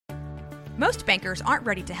Most bankers aren't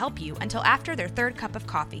ready to help you until after their third cup of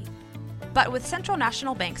coffee. But with Central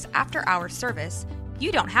National Bank's after-hours service,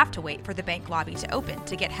 you don't have to wait for the bank lobby to open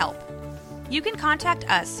to get help. You can contact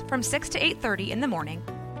us from 6 to 8:30 in the morning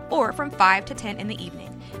or from 5 to 10 in the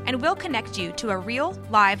evening, and we'll connect you to a real,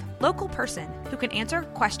 live, local person who can answer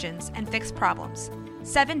questions and fix problems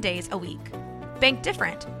 7 days a week. Bank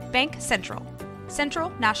different. Bank Central. Central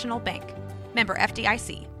National Bank. Member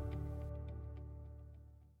FDIC.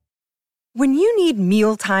 When you need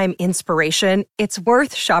mealtime inspiration, it's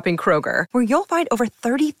worth shopping Kroger, where you'll find over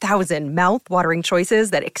 30,000 mouth-watering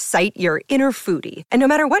choices that excite your inner foodie. And no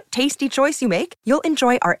matter what tasty choice you make, you'll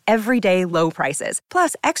enjoy our everyday low prices,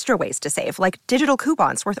 plus extra ways to save, like digital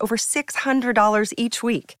coupons worth over $600 each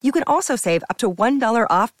week. You can also save up to $1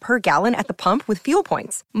 off per gallon at the pump with fuel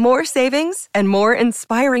points. More savings and more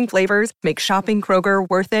inspiring flavors make shopping Kroger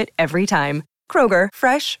worth it every time. Kroger,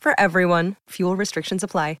 fresh for everyone. Fuel restrictions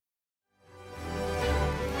apply.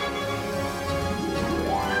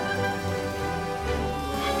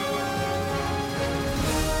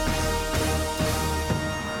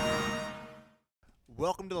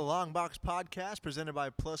 Welcome to the Long Box Podcast, presented by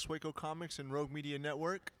Plus Waco Comics and Rogue Media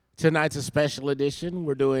Network. Tonight's a special edition.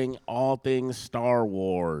 We're doing all things Star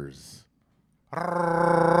Wars.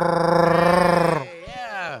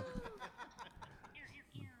 Yeah.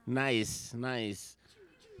 Nice.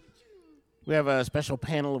 We have a special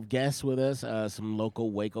panel of guests with us, some local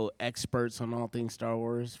Waco experts on all things Star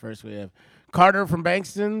Wars. First, we have Carter from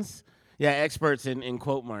Bankston's. Yeah, experts in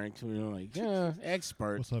quote marks. We're like, yeah,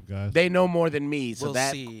 experts. What's up, guys? They know more than me, so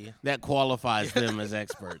We'll see. that qualifies them as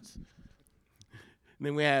experts.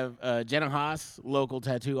 Then we have Jenna Haas, local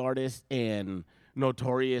tattoo artist and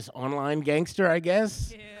notorious online gangster, I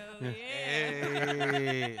guess. Hell yeah.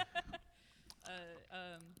 Hey.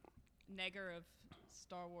 Negger of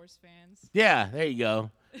Star Wars fans. Yeah, there you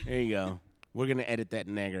go. We're going to edit that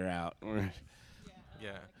nigger out.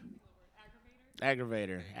 Yeah.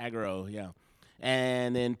 Aggravator, aggro, yeah.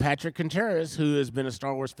 And then Patrick Contreras, who has been a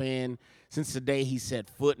Star Wars fan since the day he set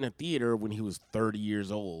foot in a theater when he was 30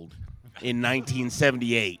 years old in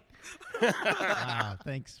 1978. Wow,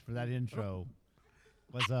 thanks for that intro.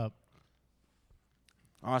 What's up?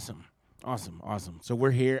 Awesome. So we're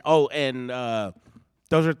here. Oh, and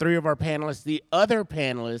those are three of our panelists. The other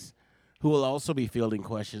panelists who will also be fielding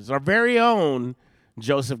questions, our very own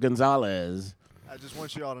Joseph Gonzalez. I just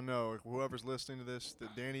want you all to know, whoever's listening to this,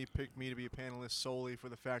 that Danny picked me to be a panelist solely for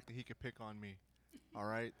the fact that he could pick on me. All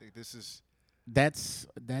right? This is... That's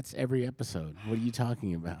every episode. What are you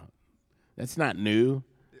talking about? That's not new.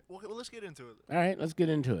 Well, let's get into it. All right, let's get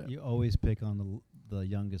into it. You always pick on the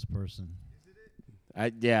youngest person.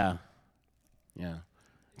 Yeah. That's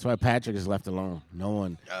why Patrick is left alone. No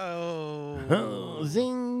one. Oh.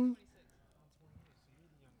 Zing.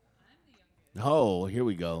 Oh, here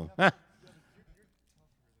we go.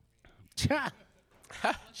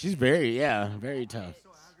 She's very tough.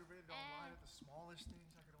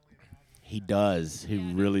 He does. He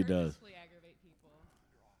really does.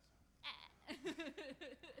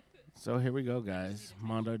 So here we go, guys.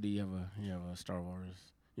 Mondo, do you have a Star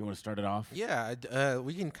Wars? You want to start it off? Yeah,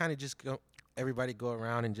 we can kind of just go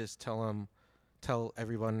around and just tell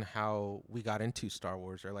everyone how we got into Star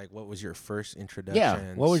Wars, or like what was your first introduction.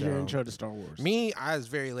 Yeah, what was your intro to Star Wars? Me, I was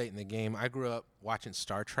very late in the game. I grew up watching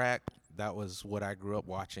Star Trek. That was what I grew up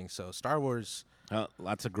watching. So Star Wars.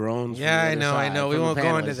 Lots of groans. Yeah, from the I other know. side, We from won't the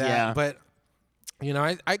go into panelists, that. yeah. But,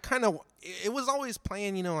 I kind of, it was always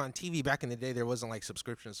playing, on TV. Back in the day, there wasn't like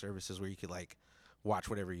subscription services where you could like watch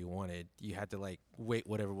whatever you wanted. You had to like wait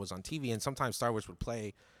whatever was on TV. And sometimes Star Wars would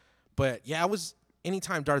play. But yeah,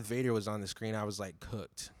 anytime Darth Vader was on the screen, I was like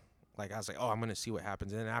cooked. Like I was like, oh, I'm going to see what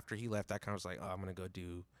happens. And then after he left, I kind of was like, oh, I'm going to go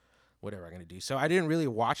do whatever I'm going to do. So I didn't really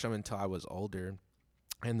watch them until I was older.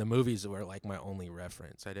 And the movies were like my only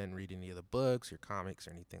reference. I didn't read any of the books or comics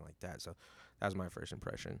or anything like that. So that was my first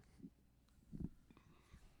impression.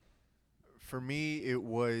 For me, it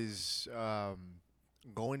was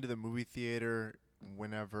going to the movie theater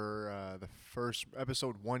whenever the first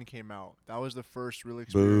episode 1 came out. That was the first real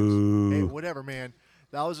experience. Boo. Hey, whatever, man.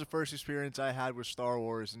 That was the first experience I had with Star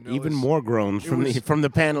Wars. And Even more groans from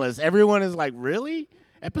the panelists. Everyone is like, really?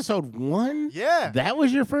 Episode 1? Yeah. That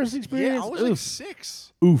was your first experience? Yeah, I was like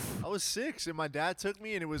 6. Oof. I was 6, and my dad took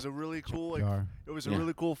me, and it was a really cool, it was a Yeah.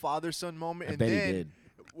 really cool father-son moment. I And bet he then did.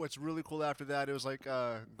 what's really cool after that, it was like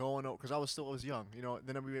going out, because I was young,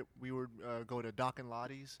 Then we would go to Doc and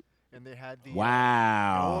Lottie's, and they had the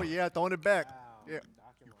Wow. oh yeah, throwing it back. Yeah.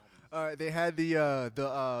 They had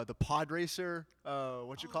the pod racer.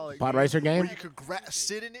 What you call it? Pod racer game? Where you could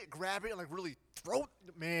sit in it, grab it, and like really throw.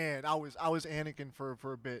 Man, I was Anakin for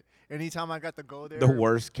a bit. Anytime I got to go there, The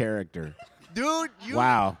worst character. dude. You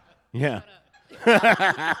Wow. Yeah.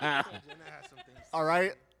 all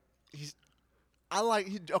right?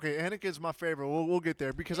 Okay, Anakin's my favorite. We'll get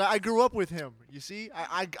there because I grew up with him. You see,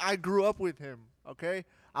 I grew up with him. Okay,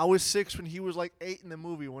 I was 6 when he was like 8 in the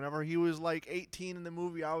movie. Whenever he was like 18 in the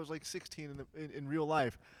movie, I was like 16 in real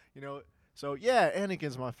life. You know, so yeah,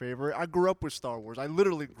 Anakin's my favorite. I grew up with Star Wars. I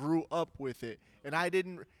literally grew up with it, and I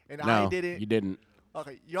didn't. No, you didn't.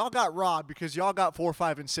 Okay, y'all got robbed because y'all got 4,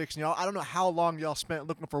 5, and 6. And y'all, I don't know how long y'all spent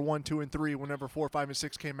looking for 1, 2, and 3 whenever 4, 5, and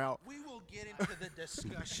 6 came out. We will get into the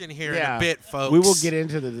discussion here in Yeah. a bit, folks. We will get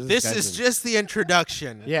into the discussion. This is just the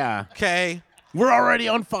introduction. Yeah. Okay. We're already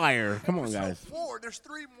on fire. Come on, guys. 4. There's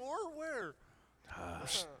 3 more. Where?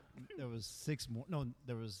 There was 6 more. No,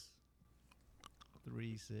 there was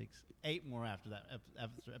 3, 6, 8 more after that.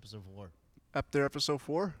 After episode 4. After episode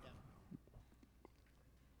 4.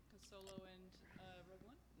 Solo and Rogue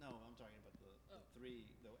One. No, I'm talking about the 3,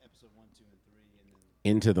 the episode 1, 2, and 3, and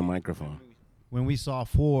then Into the microphone. when we saw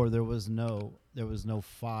 4, there was no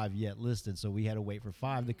 5 yet listed, so we had to wait for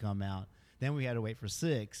 5 to come out. Then we had to wait for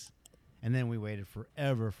 6, and then we waited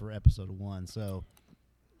forever for episode 1. So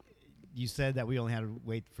you said that we only had to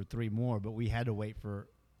wait for 3 more, but we had to wait for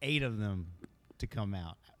 8 of them to come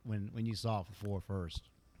out when you saw 4 first.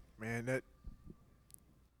 Man,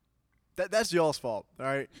 that's y'all's fault, all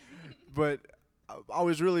right? But I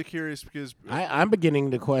was really curious because I'm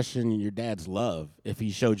beginning to question your dad's love if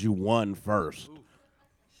he showed you 1 first.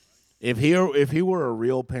 If he were a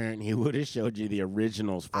real parent, he would have showed you the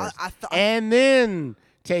originals first, and then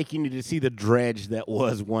taking you to see the dredge that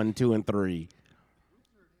was 1, 2, and 3.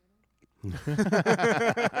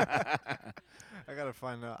 I gotta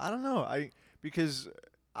find out. I don't know. Because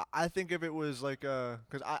I think if it was like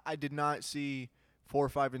because I did not see 4,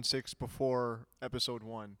 5, and 6 before episode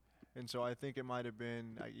 1. And so I think it might have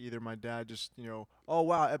been either my dad just, oh,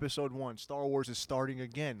 wow, episode 1, Star Wars is starting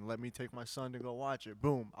again. Let me take my son to go watch it.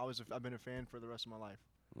 Boom. I've been a fan for the rest of my life.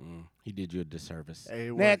 He did you a disservice. Hey,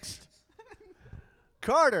 it Next.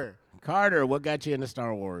 Carter, what got you into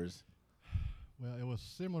Star Wars? Well, it was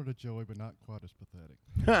similar to Joey, but not quite as pathetic.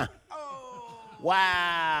 Huh.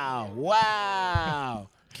 Wow.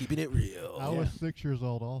 Keeping it real. I was 6 years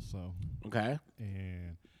old also, Okay.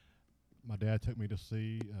 and my dad took me to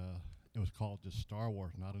see, it was called just Star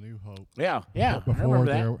Wars, not A New Hope. Yeah. Before I remember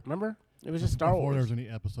that. there- Remember? It was just Star Before Wars. there was any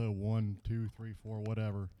episode 1, 2, 3, 4,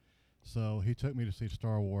 whatever. So he took me to see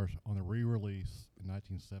Star Wars on the re-release in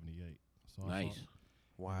 1978. So Nice.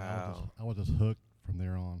 I was just hooked from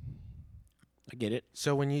there on. I get it.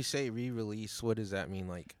 So when you say re-release, what does that mean?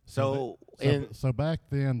 Like, So So back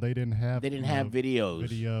then they didn't have videos.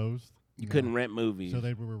 videos. You couldn't rent movies. So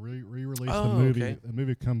they were re-released Oh, the movie. okay. The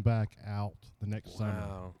movie come back out the next summer,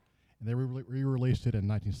 wow. and they re-released it in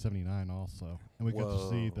 1979 also. And we got to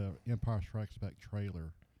see Whoa. the Empire Strikes Back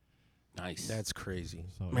trailer. Nice. That's crazy.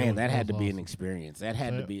 So it Man, was- that it had to was be an awesome. experience. That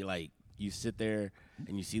had to So- be like you sit there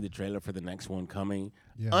and you see the trailer for the next one coming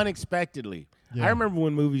Yeah. unexpectedly. Yeah. I remember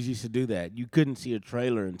when movies used to do that. You couldn't see a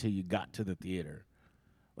trailer until you got to the theater.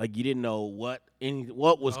 Like you didn't know what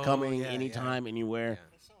was Oh, coming yeah, anytime, anywhere. Yeah.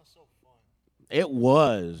 It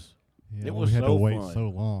was. Yeah, It well, was we had so to wait fun. so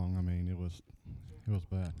long. I mean, it was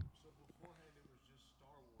bad.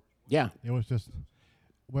 Yeah. It was just,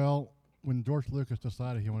 well, when George Lucas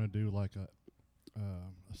decided he wanted to do like a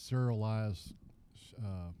serialized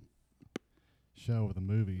show of the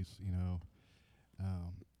movies,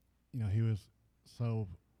 he was so.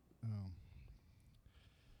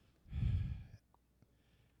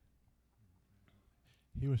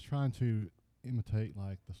 He was trying to imitate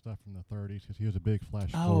like the stuff from the 30s because he was a big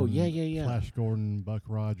Flash. Oh, Gordon, yeah. Flash Gordon, Buck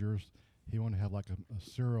Rogers. He wanted to have like a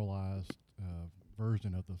serialized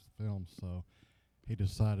version of the film, so he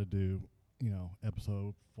decided to do,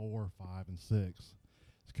 episode 4, 5, and 6.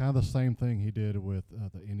 It's kind of the same thing he did with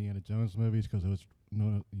the Indiana Jones movies because it was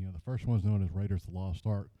known, the first one's known as Raiders of the Lost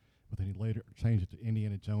Ark, but then he later changed it to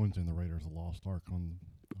Indiana Jones and the Raiders of the Lost Ark on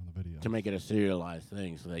the video. To make it a serialized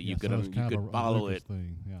thing so that you Yeah, could so it's you kind of could a follow Lucas it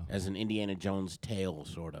thing. Yeah. as an Indiana Jones tale,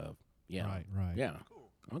 sort of. Yeah. Right. Yeah.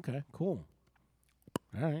 Okay. Cool.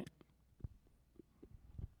 All right.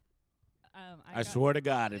 I swear to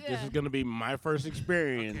God, if this Yeah. is going to be my first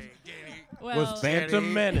experience, Well, was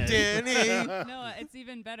Phantom Menace. no, it's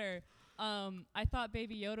even better. I thought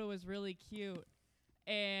Baby Yoda was really cute,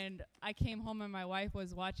 and I came home and my wife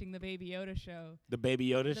was watching the Baby Yoda show. The Baby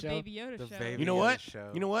Yoda The show. Baby Yoda The show. Baby You know Yoda what?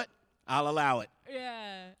 show. You know what? I'll allow it.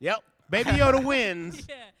 Yeah. Yep. Baby Yoda wins.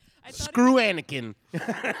 Yeah. I thought Screw Anakin.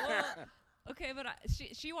 well, okay, but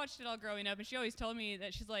she watched it all growing up, and she always told me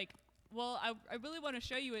that she's like, well, I really want to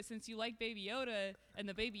show you it since you like Baby Yoda and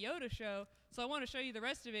the Baby Yoda show, so I want to show you the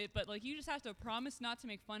rest of it, but like you just have to promise not to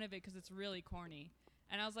make fun of it because it's really corny.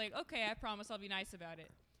 And I was like, okay, I promise I'll be nice about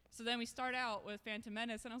it. So then we start out with Phantom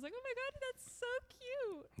Menace, and I was like, oh my god, that's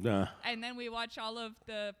so cute. And then we watch all of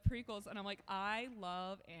the prequels, and I'm like, I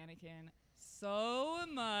love Anakin so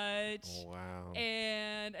much. Oh, wow.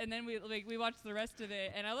 And then we watched the rest of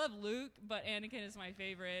it, and I love Luke, but Anakin is my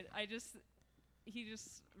favorite. He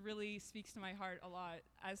just really speaks to my heart a lot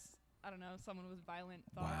as, I don't know, someone with violent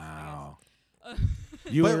thoughts. Wow. I guess.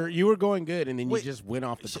 You were going good, and then Wait, you just went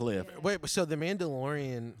off the cliff. Wait, so The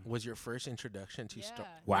Mandalorian was your first introduction to Star? Yeah.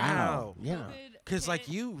 Wow. Wow. Yeah. COVID Because like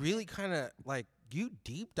hit. you really kind of like you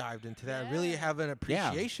deep dived into that, and really Yeah. have an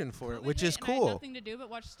appreciation for it, COVID which hit, is and I had cool. nothing to do but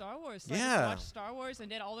watch Star Wars. So I Yeah. just watched Star Wars and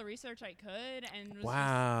did all the research I could, and was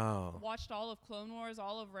Wow. just watched all of Clone Wars,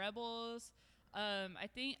 all of Rebels. I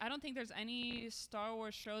don't think there's any Star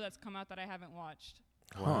Wars show that's come out that I haven't watched.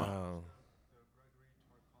 Wow.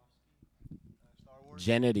 Star Wars.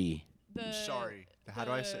 Gennady. Sorry. How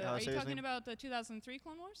do I say? How I Are say you his talking name? about the 2003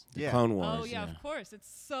 Clone Wars? Yeah. Clone Wars. Oh yeah, of course. It's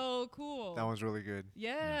so cool. That one's really good.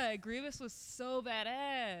 Yeah, Grievous was so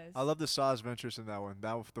badass. I love the Saw's Ventress in that one.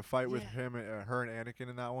 The fight with Yeah. him, her and Anakin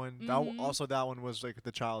in that one. Mhm. That one was like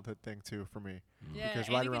the childhood thing too for me. Yeah, because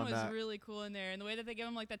Anakin right around was that- really cool in there, and the way that they give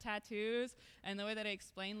him like the tattoos, and the way that they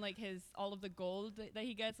explain like all of the gold that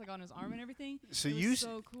he gets like on his arm and everything. So it was you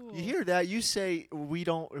so cool. You hear that? You say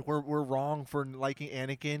we're wrong for liking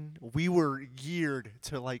Anakin. We were geared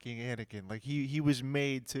to liking Anakin. Like he was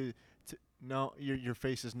made to. No, your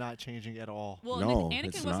face is not changing at all. Well, No, Anakin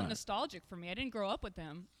it's wasn't not. nostalgic for me. I didn't grow up with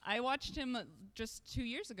him. I watched him just 2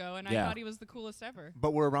 years ago, and I Yeah. thought he was the coolest ever.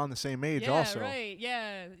 But we're around the same age, Yeah, also. right.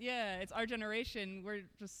 Yeah, yeah. It's our generation. We're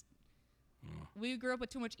just we grew up with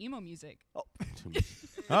too much emo music.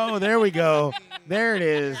 Oh, there we go. There it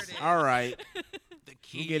is. All right. The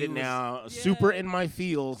You get it was- now. Yeah. Super in my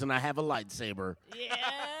feels, and I have a lightsaber. Yeah,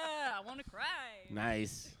 I want to cry.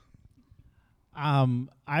 Nice.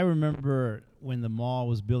 I remember when the mall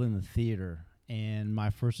was building the theater, and my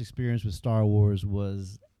first experience with Star Wars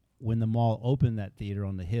was when the mall opened that theater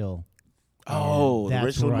on the hill. Oh, the that's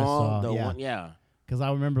Richland where I Mall. saw- The yeah. one, yeah. Because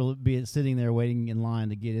I remember being sitting there waiting in line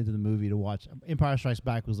to get into the movie to watch. Empire Strikes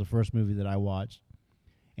Back was the first movie that I watched,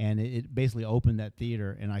 and it basically opened that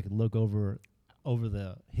theater, and I could look over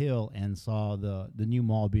the hill and saw the new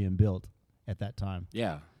mall being built at that time.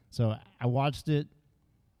 Yeah. So I watched it,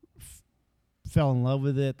 fell in love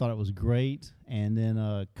with it, thought it was great, and then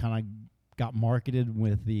kind of got marketed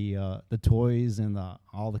with the toys and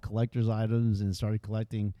all the collector's items, and started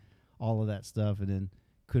collecting all of that stuff, and then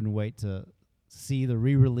couldn't wait to see the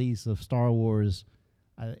re-release of Star Wars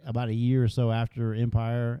about a year or so after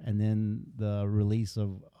Empire, and then the release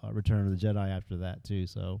of Return of the Jedi after that too.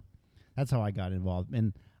 So that's how I got involved,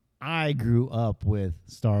 and I grew up with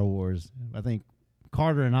Star Wars. I think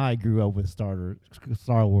Carter and I grew up with Star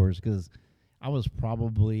Wars because I was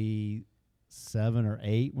probably 7 or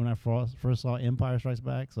 8 when I first saw Empire Strikes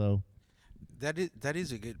Back. So That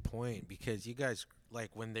is a good point, because you guys,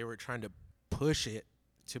 like, when they were trying to push it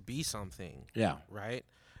to be something, Yeah. right?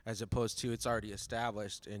 As opposed to it's already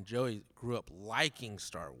established, and Joey grew up liking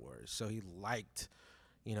Star Wars, so he liked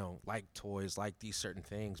toys, liked these certain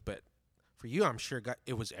things. But for you, I'm sure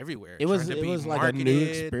it was everywhere. It was trying to be like a new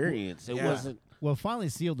marketed. experience. It Yeah. wasn't. what finally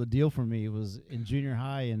sealed the deal for me was in junior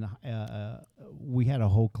high, and we had a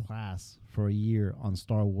whole class for a year on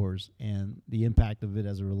Star Wars and the impact of it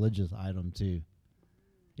as a religious item too.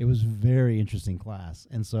 It was a very interesting class,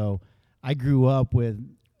 and so I grew up with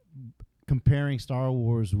comparing Star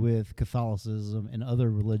Wars with Catholicism and other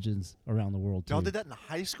religions around the world too. Y'all did that in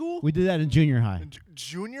high school? We did that in junior high. In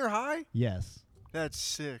junior high? Yes. That's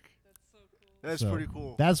sick. That's So pretty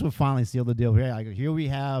cool. That's what finally sealed the deal. Here we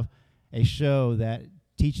have a show that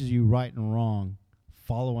teaches you right and wrong,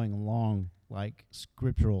 following along like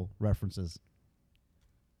scriptural references.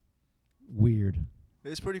 Weird.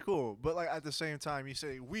 It's pretty cool, but like at the same time, you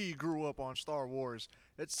say we grew up on Star Wars.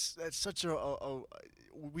 That's such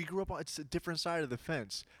we grew up on. It's a different side of the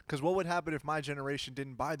fence. Because what would happen if my generation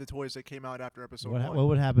didn't buy the toys that came out after Episode What 1?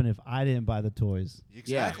 would happen if I didn't buy the toys?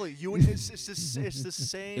 Exactly. You would. It's the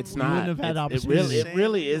same. It's We not. wouldn't have had It opportunity.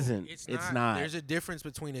 really isn't. It's It's not. not. There's a difference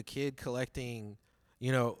between a kid collecting,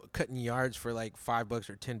 cutting yards for like $5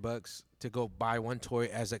 or $10 to go buy one toy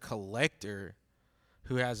as a collector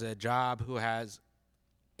who has a job, who has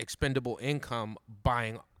expendable income,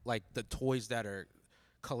 buying like the toys that are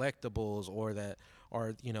collectibles or that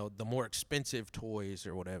are, the more expensive toys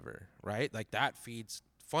or whatever, right? Like that feeds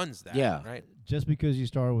funds that. Yeah. Right. Just because you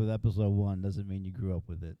started with episode 1 doesn't mean you grew up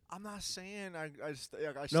with it. I'm not saying I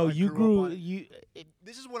No, I you grew grew. up on it. You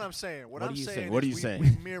This is what I'm saying. What What I'm are you saying. saying? What are is you we, saying?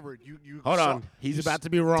 We mirrored. You hold saw- on. He's you about to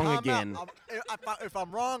be wrong time out. again. If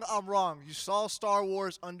I'm wrong, I'm wrong. You saw Star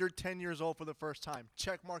Wars under 10 years old for the first time.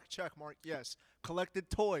 Check mark. Yes. Collected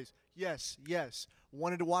toys. Yes.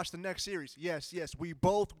 Wanted to watch the next series. Yes. We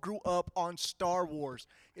both grew up on Star Wars.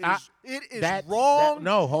 It is wrong.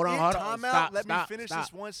 No, hold on. Time out. Stop, Let me stop, finish stop.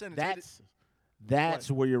 this one sentence. That's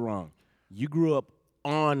What? where you're wrong. You grew up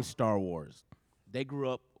on Star Wars. They grew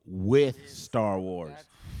up with Star Wars.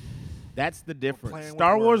 That's the difference. playing with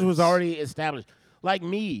Star Wars was words. already established. Like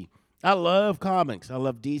me, I love comics. I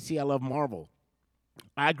love DC. I love Marvel.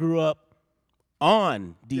 I grew up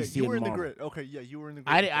on DC you were and in the Marvel. grid. Okay, yeah, you were in the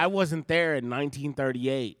grid. I wasn't there in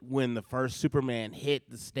 1938 when the first Superman hit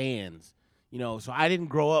the stands. So I didn't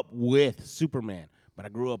grow up with Superman, but I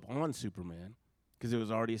grew up on Superman because it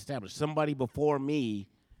was already established. Somebody before me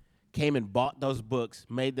came and bought those books,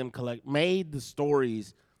 made the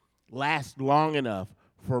stories last long enough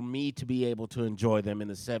for me to be able to enjoy them in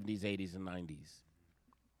the 70s, 80s, and 90s.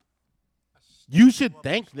 You should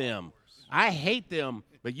thank them. I hate them,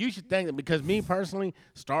 but you should thank them because me personally,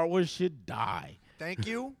 Star Wars should die. Thank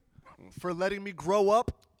you for letting me grow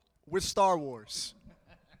up with Star Wars.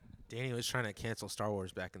 Danny was trying to cancel Star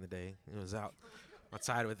Wars back in the day. It was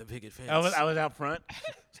outside with the picket fence. I was out front.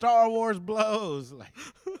 Star Wars blows. Like,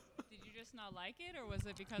 Did you just not like it, or was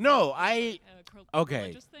it because No, of, I- okay.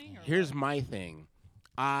 religious thing? Or Here's what? my thing.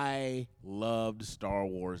 I loved Star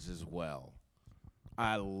Wars as well.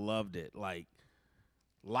 I loved it. Like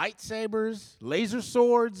lightsabers, laser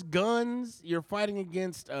swords, guns. You're fighting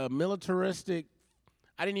against militaristic.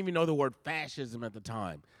 I didn't even know the word fascism at the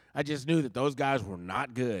time. I just knew that those guys were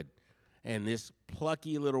not good. And this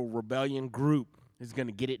plucky little rebellion group is going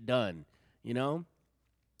to get it done.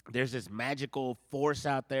 There's this magical force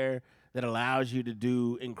out there that allows you to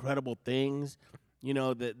do incredible things,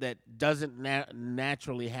 that doesn't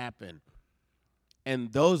naturally happen.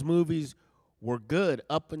 And those movies were good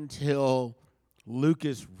up until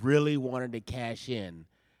Lucas really wanted to cash in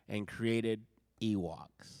and created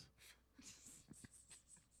Ewoks.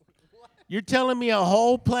 You're telling me a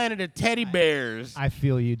whole planet of teddy bears, I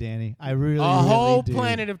feel you, Danny. I really, a really whole do.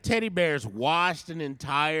 planet of teddy bears washed an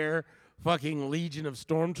entire fucking legion of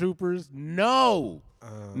stormtroopers? No.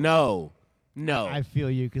 No. I feel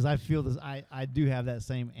you because I feel this. I do have that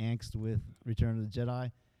same angst with Return of the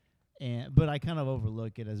Jedi, but I kind of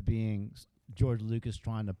overlook it as being George Lucas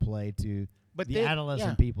trying to play to But the then-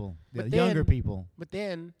 adolescent yeah. people, the But younger then- people. But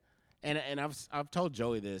then, and I've told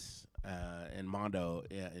Joey this in Mondo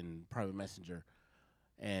in private messenger,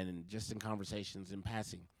 and just in conversations in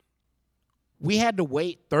passing. We had to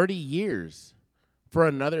wait 30 years for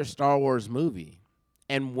another Star Wars movie,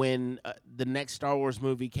 and when the next Star Wars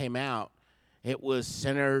movie came out, it was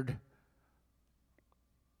centered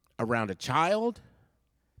around a child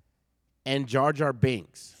and Jar Jar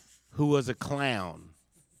Binks, who was a clown.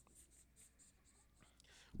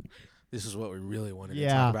 This is what we really wanted to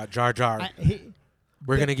Yeah. talk about. Jar Jar.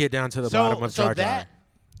 We're gonna get down to the bottom of Jar Jar. That,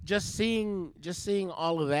 just seeing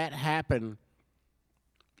all of that happen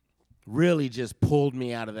really just pulled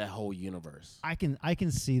me out of that whole universe. I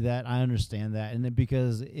can see that. I understand that, and then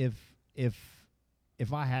because if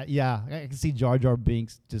I had, I can see Jar Jar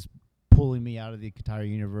Binks just pulling me out of the entire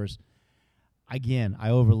universe. Again, I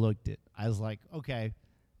overlooked it. I was like, okay.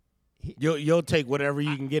 You'll take whatever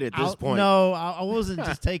you can get at this point. No, I wasn't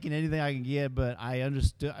just taking anything I can get, but I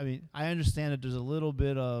understood. I mean, I understand that there's a little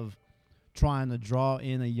bit of trying to draw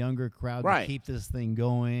in a younger crowd Right. to keep this thing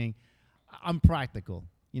going. I'm practical.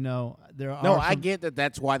 There are No, I some- get that.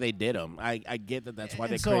 That's why they did them. I get that. That's why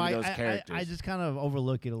they and so created those characters. I just kind of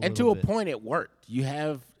overlook it a little and to a bit. point, it worked. You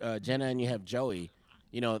have Jenna and you have Joey.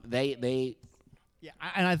 They Yeah,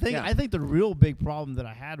 I think Yeah. I think the real big problem that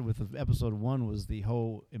I had with episode 1 was the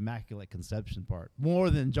whole Immaculate Conception part,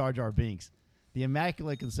 more than Jar Jar Binks. The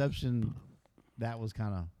Immaculate Conception, that was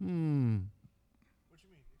kind of What you mean?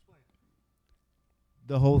 Explain.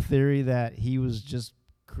 the whole theory that he was just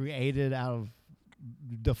created out of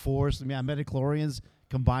the Force. I mean, midichlorians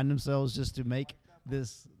combined themselves just to make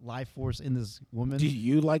this life force in this woman. do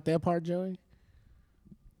you like that part, Joey?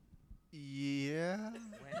 Yeah.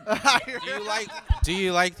 Do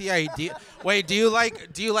you like the idea? Wait, do you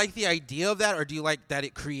like the idea of that, or do you like that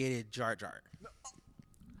it created Jar Jar?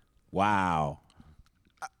 Wow.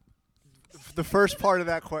 The first part of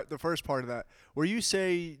that, where you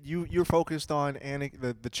say you're focused on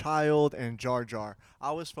Anakin, the child, and Jar Jar.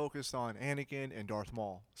 I was focused on Anakin and Darth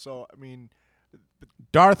Maul. So I mean,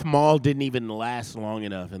 Darth Maul didn't even last long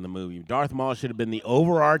enough in the movie. Darth Maul should have been the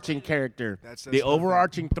overarching character, That's the another thing.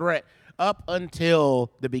 overarching threat up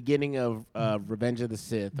until the beginning of Revenge of the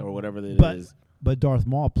Sith or whatever it is. But Darth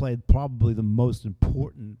Maul played probably the most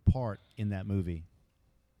important part in that movie.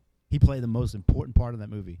 He played the most important part of that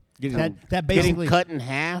movie. That basically getting cut in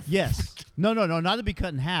half. Yes. No, not to be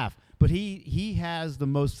cut in half, but he has the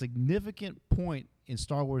most significant point in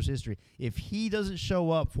Star Wars history. If he doesn't show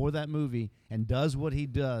up for that movie and does what he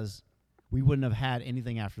does, we wouldn't have had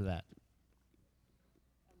anything after that.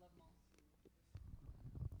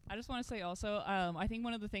 I just want to say also, I think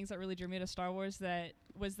one of the things that really drew me to Star Wars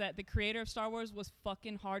was that the creator of Star Wars was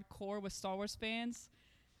fucking hardcore with Star Wars fans.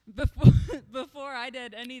 Before I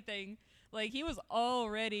did anything, like he was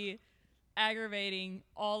already aggravating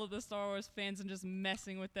all of the Star Wars fans and just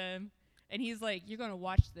messing with them. And he's like, "You're gonna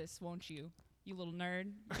watch this, won't you? You little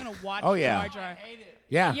nerd. You're gonna watch Oh, yeah. Jar Jar.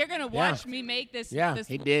 Yeah. You're gonna watch me make this this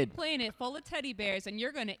he did. planet full of teddy bears, and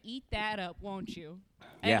you're gonna eat that up, won't you?"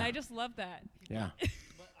 And Yeah. I just love that. Yeah.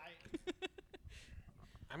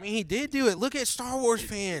 I mean, he did do it. Look at Star Wars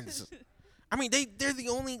fans. I mean, they're the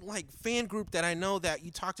only like fan group that I know that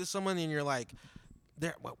you talk to someone and you're like,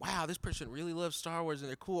 wow, this person really loves Star Wars and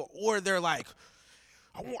they're cool. Or they're like,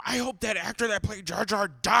 I hope that actor that played Jar Jar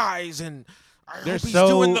dies and I They're hope he's so-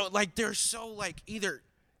 doing they're so like either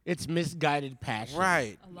It's misguided passion.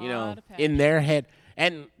 right. A You know, lot of passion. in their head.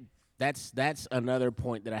 And that's another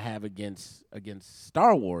point that I have against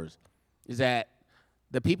Star Wars is that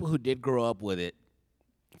the people who did grow up with it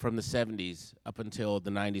from the 70s up until the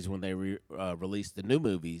 90s when they released the new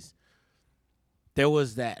movies, there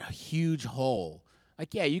was that huge hole.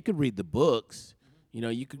 Like, yeah, you could read the books. You know,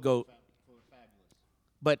 you could go.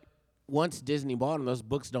 But once Disney bought them, those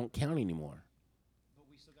books don't count anymore. But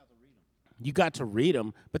we still got to read them. You got to read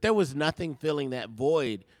them, but there was nothing filling that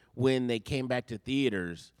void when they came back to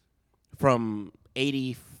theaters from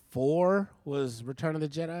 84 was Return of the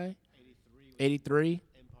Jedi? 83?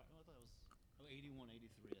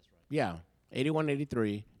 Yeah, 81,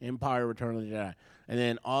 83, Empire, Return of the Jedi. And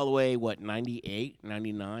then all the way, 98,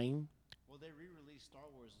 99? Well, they re-released Star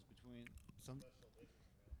Wars between some.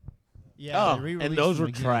 Yeah, they re-released and those them were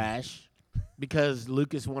again. trash because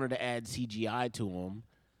Lucas wanted to add CGI to them.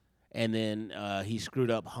 And then he screwed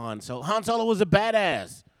up Han Solo. Han Solo was a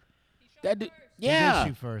badass. That dude, yeah,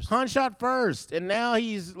 shoot first. Han shot first, and now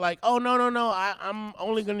he's like, "Oh no, I'm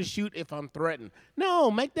only gonna shoot if I'm threatened." No,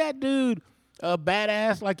 make that dude a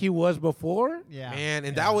badass like he was before. Yeah, Man,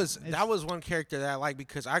 and yeah. that was It's- one character that I liked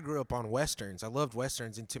because I grew up on westerns. I loved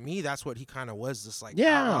westerns, and to me, that's what he kind of was. Just like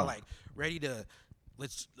Yeah. like ready to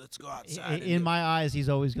let's go outside. and in do- my eyes, he's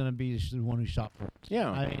always going to be the one who shot first. Yeah.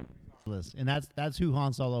 I mean, and that's who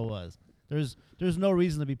Han Solo was. There's no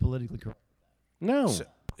reason to be politically correct. No,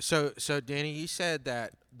 So Danny, you said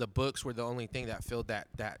that the books were the only thing that filled that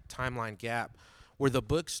timeline gap. Were the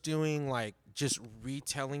books doing like just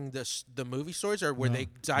retelling the movie stories, or were No. they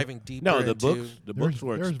diving deeper? no, the into, books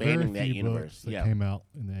were there's expanding very that few universe. books that Yeah, came out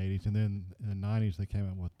in the 80s, and then in the 90s they came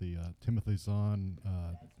out with the Timothy Zahn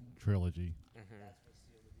trilogy.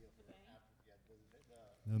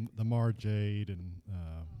 The Mara Jade and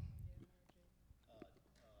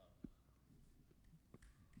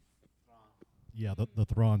the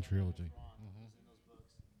Thrawn trilogy.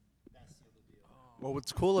 Well,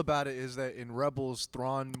 what's cool about it is that in Rebels,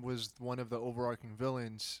 Thrawn was one of the overarching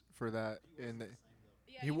villains for that, and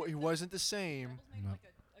he wasn't the same. No.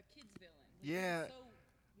 a kid's villain. Yeah.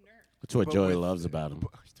 that's what But Joey with- loves about him.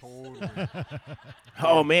 Totally.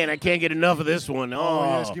 Oh man, I can't get enough of this one.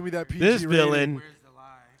 Oh, yes, give me that PG this rating. villain. Where's the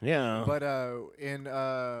lie? Yeah. But in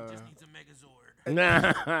Just needs a Megazord.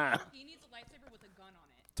 Nah. He needs a lightsaber with a gun on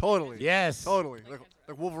it. totally, Yes. totally, like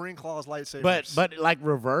Wolverine claws lightsabers. But like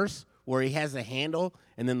reverse, where he has a handle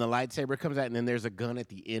and then the lightsaber comes out and then there's a gun at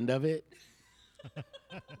the end of it.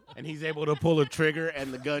 And he's able to pull a trigger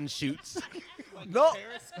and the gun shoots. no,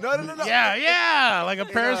 Yeah, like a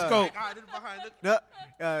periscope. No,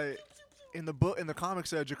 in the book, in the comics,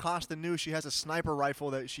 Jocasta knew she has a sniper rifle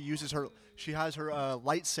that she uses her. She has her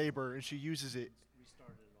lightsaber and she uses it.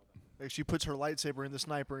 Like she puts her lightsaber in the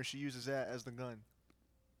sniper and she uses that as the gun.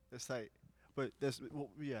 That's tight. But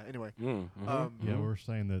yeah. Anyway, Yeah, we were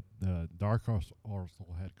saying that Dark Horse also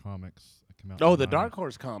had comics that come out. Oh, in the 90s. Dark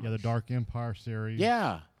Horse comics. Yeah, the Dark Empire series.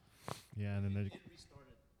 Yeah. Yeah, and then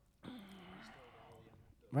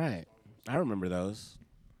Right. I remember those.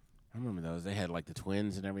 They had like the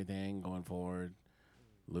twins and everything going forward.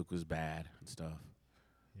 Luke was bad and stuff.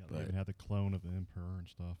 they even had the clone of the Emperor and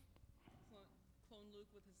stuff. Clone Luke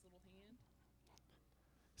with his little hand.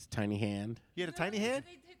 His tiny hand. he had a tiny hand.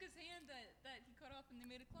 They took his hand that he cut off and they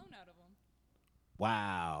made a clone out of him.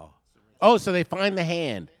 Wow. Oh, so they find the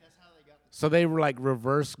hand. So they were like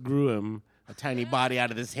reverse grew him a tiny body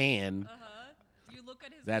out of this hand. You look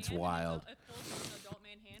at his That's hand, wild. And it's an adult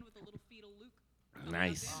man hand with a little fetal Luke.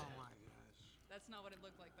 Nice. That's not what it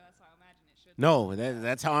looked like, but that's how I imagine it should. No,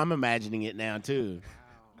 that's how I'm imagining it now too.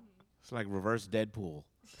 It's like reverse Deadpool.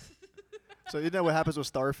 So isn't that what happens with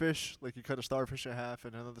starfish? Like you cut a starfish in half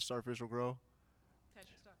and another starfish will grow?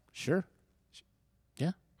 Sure.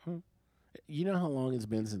 Yeah. You know how long it's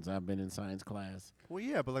been since I've been in science class? Well,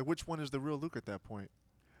 yeah, but like which one is the real Luke at that point?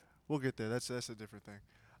 We'll get there. That's a different thing.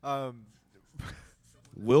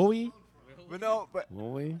 Will we? But no, but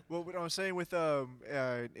Will we? well, what I'm saying with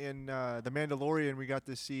in The Mandalorian, we got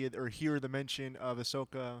to see it or hear the mention of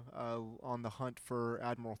Ahsoka on the hunt for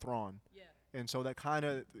Admiral Thrawn. Yeah. And so that kind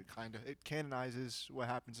of it canonizes what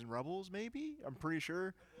happens in Rebels. Maybe I'm pretty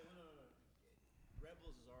sure.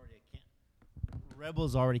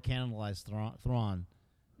 Rebels already canonized Thrawn.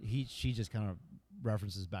 She just kind of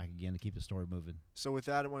references back again to keep the story moving. So with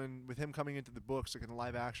that, with him coming into the books, like in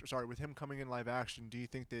live action, with him coming in live action, do you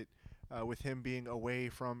think that with him being away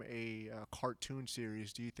from a cartoon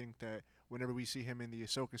series, do you think that whenever we see him in the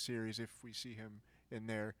Ahsoka series, if we see him in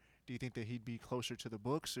there, do you think that he'd be closer to the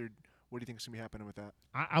books, or what do you think is going to be happening with that?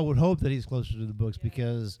 I would hope that he's closer to the books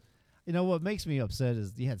because, what makes me upset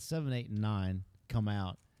is you had 7, 8, and 9 come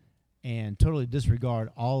out and totally disregard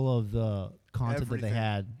all of the content that they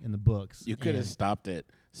had in the books. You could have stopped at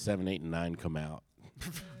 7, 8, and 9 come out.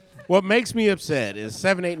 What makes me upset is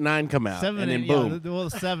 7, 8, and 9 come out, 7, and then 8, boom, well,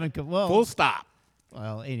 7. Well, full stop.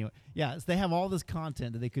 Well, anyway, so they have all this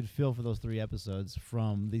content that they could fill for those 3 episodes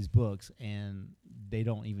from these books, and they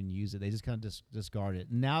don't even use it. They just kind of discard it.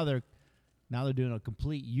 Now they're doing a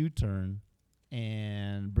complete U-turn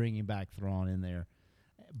and bringing back Thrawn in there.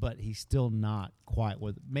 But he's still not quite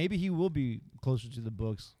with. Maybe he will be closer to the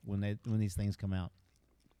books when these things come out.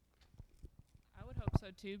 I would hope so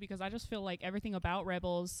too, because I just feel like everything about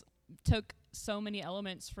Rebels took so many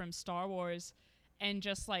elements from Star Wars and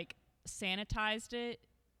just like sanitized it,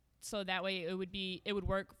 so that way it would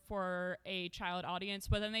work for a child audience.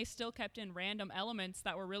 But then they still kept in random elements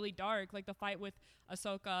that were really dark, like the fight with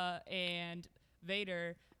Ahsoka and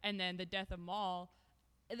Vader, and then the death of Maul.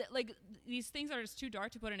 Like these things are just too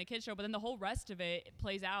dark to put in a kids show, but then the whole rest of it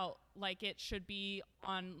plays out like it should be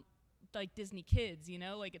on like Disney Kids,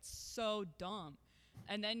 like it's so dumb.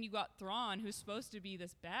 And then you got Thrawn, who's supposed to be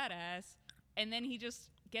this badass, and then he just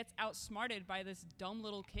gets outsmarted by this dumb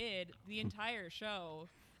little kid the entire show,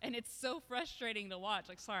 and it's so frustrating to watch.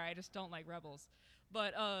 Like, sorry, I just don't like Rebels.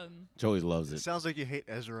 But Joey loves It it. sounds like you hate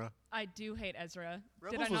Ezra. I do hate Ezra.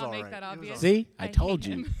 Rebels Did I was not make alright. that It was obvious? See, I hate told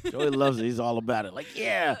you. him. Joey loves it. He's all about it. Like,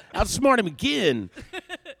 yeah, outsmart him again.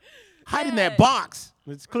 Hide in that Yeah. box.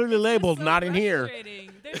 It's clearly labeled so not in here.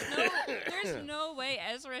 frustrating. There's no way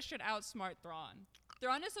Ezra should outsmart Thrawn.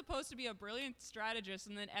 Thrawn is supposed to be a brilliant strategist,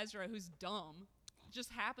 and then Ezra, who's dumb,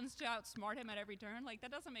 just happens to outsmart him at every turn. Like,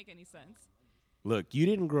 that doesn't make any sense. Look, you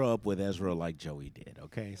didn't grow up with Ezra like Joey did,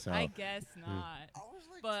 okay? So I guess not. I was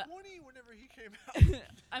like But 20 whenever he came out.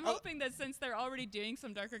 I'm hoping that since they're already doing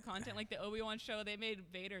some darker content, like the Obi-Wan show, they made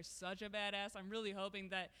Vader such a badass. I'm really hoping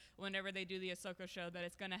that whenever they do the Ahsoka show, that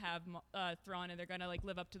it's gonna have Thrawn, and they're gonna like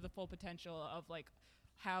live up to the full potential of like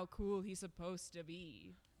how cool he's supposed to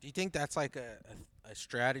be. Do you think that's like a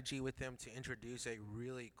strategy with them to introduce a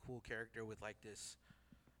really cool character with like this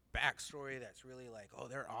backstory that's really like, oh,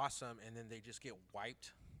 they're awesome, and then they just get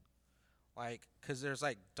wiped? Like, because there's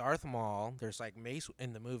like Darth Maul, there's like Mace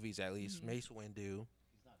in the movies at least, Mace Windu.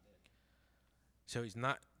 He's not dead. So he's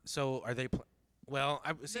not. So are they? Well,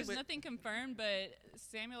 I see. There's nothing confirmed, but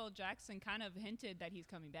Samuel Jackson kind of hinted that he's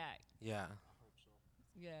coming back. Yeah.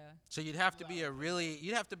 Yeah. So you'd have to be a really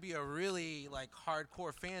like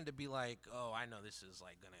hardcore fan to be like, oh, I know this is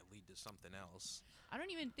like gonna lead to something else. I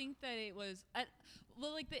don't even think that it was.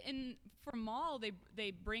 Well, like for Maul,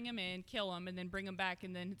 they bring him in, kill him, and then bring him back,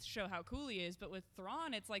 and then show how cool he is. But with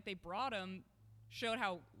Thrawn, it's like they brought him, showed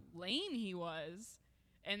how lame he was,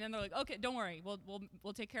 and then they're like, okay, don't worry,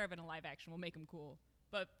 we'll take care of it in live action. We'll make him cool.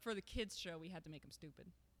 But for the kids show, we had to make him stupid.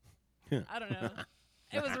 I don't know.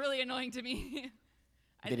 It was really annoying to me.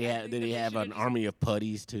 Did he have an army of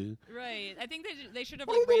putties too? Right. I think they should have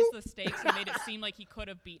like raised the stakes and made it seem like he could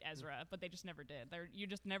have beat Ezra, but they just never did. You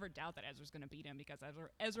just never doubt that Ezra's going to beat him because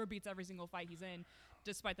Ezra beats every single fight he's in,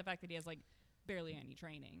 despite the fact that he has like barely any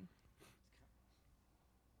training.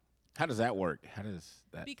 How does that work? How does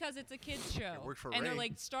that? Because it's a kids show, worked for and they're Rey.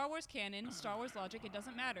 like Star Wars canon, Star Wars logic. It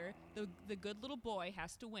doesn't matter. The good little boy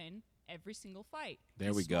has to win every single fight. There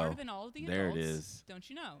He's we go. smarter than all of the There it adults, is. Don't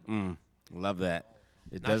you know? Love that.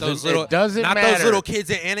 It Not doesn't. those little, it doesn't not matter. those little kids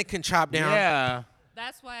that Anakin chopped down. Yeah.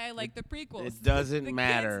 That's why I like the prequels. It doesn't The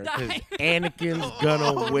matter kids because die. Anakin's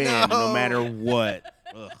gonna win no matter what.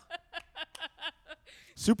 Ugh.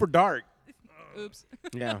 Super dark. Oops.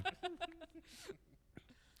 Yeah.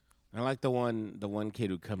 I like the one kid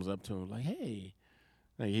who comes up to him like, "Hey,"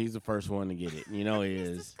 like he's the first one to get it. You know he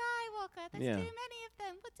is. Skywalker, there's Yeah. too many of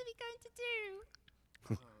them. What are we going to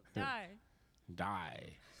do? Die.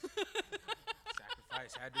 Die.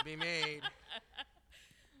 Sacrifice had to be made.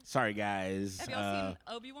 Sorry, guys. Have y'all seen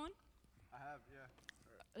Obi-Wan? I have,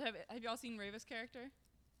 yeah. Have y'all seen Reva's character?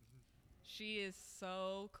 She is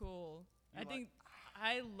so cool.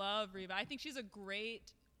 I love Reva. I think she's a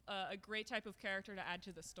great type of character to add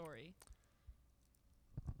to the story.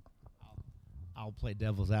 I'll play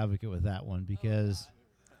devil's advocate with that one because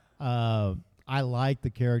I like the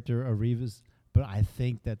character of Revis, but I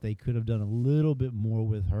think that they could have done a little bit more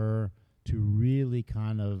with her to really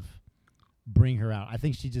kind of bring her out. I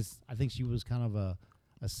think she was kind of a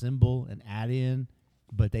symbol, an add-in,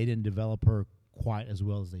 but they didn't develop her quite as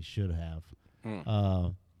well as they should have.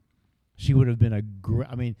 She would have been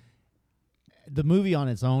I mean, the movie on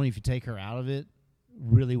its own, if you take her out of it,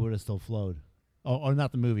 really would have still flowed. Or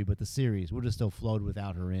not the movie, but the series would have still flowed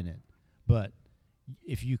without her in it. But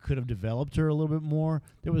if you could have developed her a little bit more,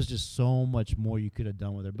 there was just so much more you could have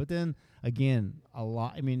done with her. But then again, a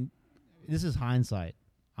lot. I mean, this is hindsight.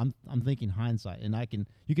 I'm thinking hindsight, and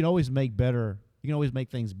you can always make better. You can always make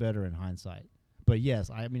things better in hindsight. But yes,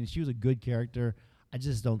 I mean, she was a good character. I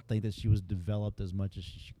just don't think that she was developed as much as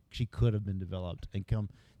she could have been developed.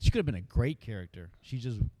 She could have been a great character.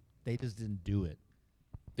 They just didn't do it.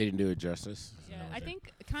 They didn't do it justice. Yeah, I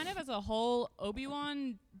think kind of as a whole,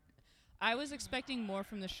 Obi-Wan, I was expecting more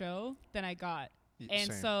from the show than I got. And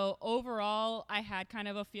Same. so overall, I had kind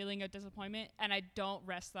of a feeling of disappointment, and I don't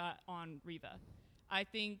rest that on Reva. I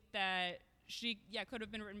think that she could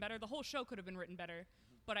have been written better. The whole show could have been written better.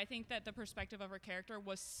 But I think that the perspective of her character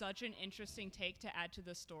was such an interesting take to add to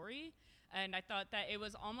the story. And I thought that it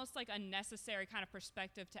was almost like a necessary kind of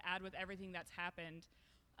perspective to add with everything that's happened,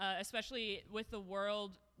 especially with the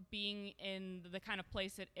world being in the kind of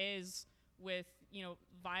place it is with,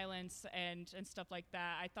 violence and stuff like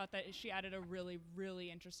that. I thought that she added a really,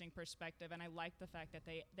 really interesting perspective, and I liked the fact that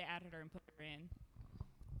they added her and put her in.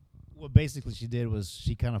 What basically she did was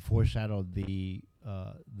she kind of foreshadowed the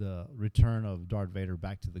return of Darth Vader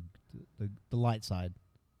back to the light side.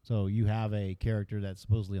 So you have a character that's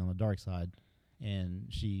supposedly on the dark side, and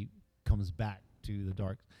she comes back to the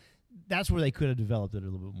dark. That's where they could have developed it a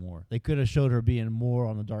little bit more. They could have showed her being more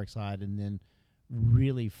on the dark side and then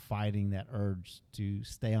really fighting that urge to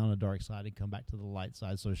stay on the dark side and come back to the light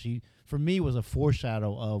side. So she, for me, was a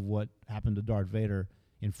foreshadow of what happened to Darth Vader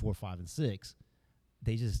in 4, 5, and 6.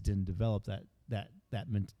 They just didn't develop that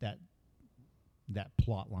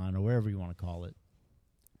plot line or whatever you want to call it.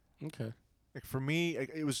 Okay. Like for me,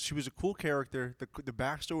 she was a cool character. The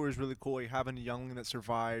backstory was really cool. Like having a youngling that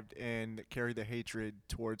survived and that carried the hatred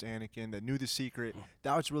towards Anakin, that knew the secret.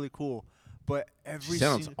 That was really cool. But She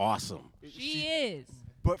sounds awesome. She is.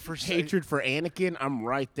 But for Hatred for Anakin, I'm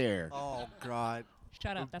right there. Oh God.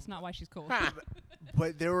 Shut up. That's not why she's cool.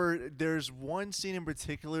 But there's one scene in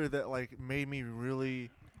particular that like made me really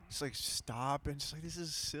just like stop and just like, this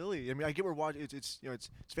is silly. I mean, I get we're watching. It's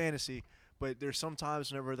fantasy. But there's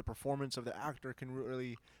sometimes whenever the performance of the actor can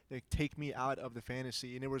really take me out of the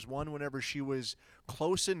fantasy. And there was one whenever she was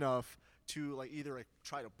close enough to like either like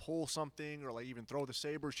try to pull something or like even throw the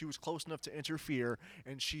saber. She was close enough to interfere,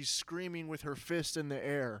 and she's screaming with her fist in the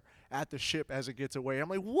air at the ship as it gets away. I'm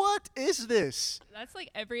like, what is this? That's like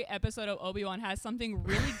every episode of Obi-Wan has something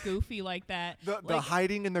really goofy like that. The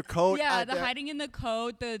hiding in the coat. Yeah, the hiding in the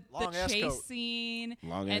coat, the Long-ass chase coat. scene,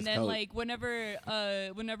 Long-ass and then coat. like whenever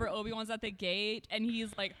Obi-Wan's at the gate and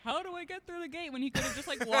he's like, "How do I get through the gate?" when he could have just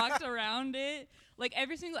like walked around it. Like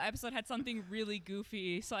every single episode had something really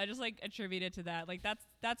goofy, so I just like attributed to that. Like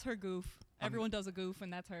that's her goof. Everyone does a goof,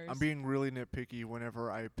 and that's hers. I'm being really nitpicky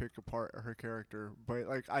whenever I pick apart her character, but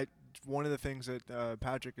like one of the things that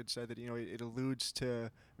Patrick had said that it alludes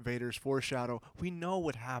to Vader's foreshadow. We know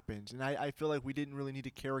what happens, and I feel like we didn't really need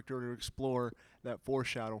a character to explore that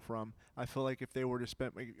foreshadow from. I feel like if they were to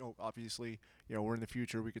spend, obviously, we're in the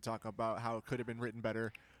future, we could talk about how it could have been written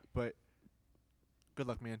better, but good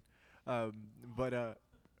luck, man.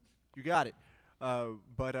 You got it.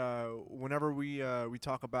 But whenever we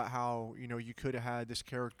talk about how you could have had this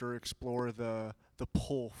character explore the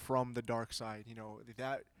pull from the dark side,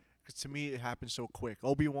 that, because to me it happened so quick.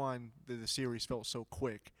 Obi-Wan, the series felt so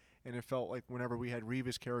quick, and it felt like whenever we had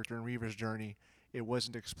Reva's character and Reva's journey, it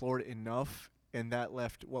wasn't explored enough, and that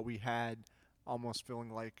left what we had almost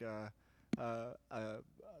feeling like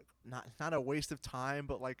not a waste of time,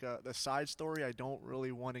 but like the side story I don't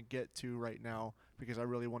really want to get to right now because I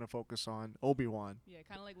really want to focus on Obi-Wan. Yeah,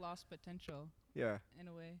 kind of like lost potential Yeah. in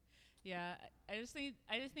a way. Yeah, I just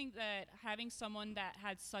think that having someone that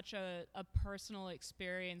had such a personal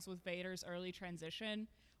experience with Vader's early transition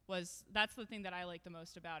that's the thing that I like the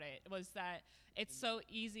most about it, was that it's so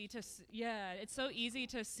easy to it's so easy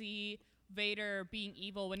to see Vader being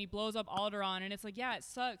evil when he blows up Alderaan, and it's like, yeah, it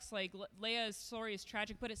sucks. Like Leia's story is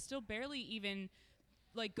tragic, but it still barely even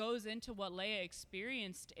like goes into what Leia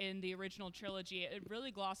experienced in the original trilogy. It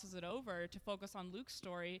really glosses it over to focus on Luke's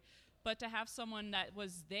story. But to have someone that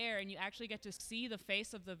was there and you actually get to see the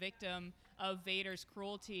face of the victim of Vader's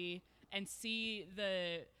cruelty and see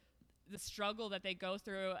the struggle that they go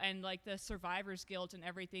through and like the survivor's guilt and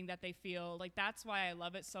everything that they feel, like that's why I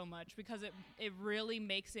love it so much, because it really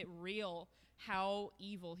makes it real how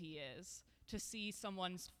evil he is, to see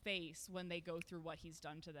someone's face when they go through what he's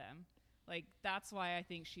done to them. Like that's why I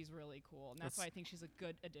think she's really cool, and that's why I think she's a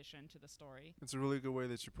good addition to the story. It's a really good way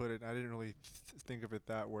that you put it. I didn't really think of it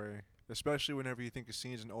that way, especially whenever you think of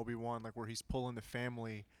scenes in Obi-Wan, like where he's pulling the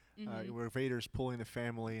family, where Vader's pulling the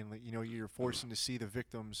family, and like, you know, you're forcing to see the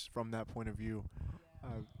victims from that point of view.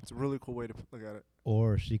 It's a really cool way to look at it.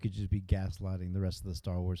 Or she could just be gaslighting the rest of the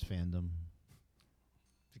Star Wars fandom,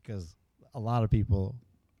 because a lot of people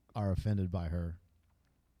are offended by her.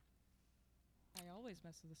 I always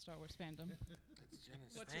mess with the Star Wars fandom.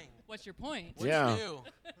 What's your point? What's Yeah. new?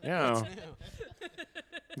 Yeah. What's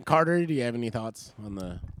new? Carter, do you have any thoughts on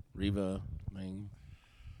the Reva thing?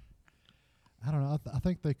 I don't know. I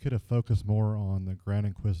think they could have focused more on the Grand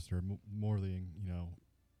Inquisitor, more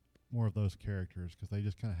of those characters, because they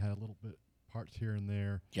just kind of had a little bit parts here and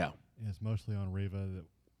there. Yeah. And it's mostly on Reva that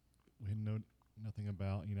we know nothing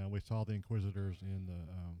about. You know, we saw the Inquisitors in the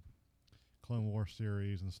Clone War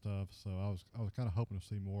series and stuff, so I was kind of hoping to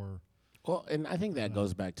see more. Well, and I think that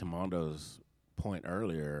goes back to Mondo's point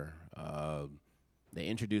earlier. They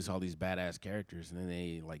introduce all these badass characters, and then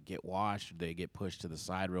they like get washed. They get pushed to the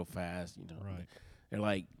side real fast. You know, Right. They're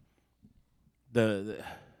like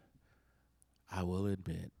I will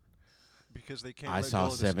admit, Because they can't. I saw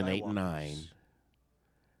 7, 8, and 9,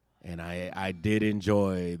 and I did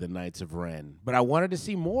enjoy the Knights of Ren, but I wanted to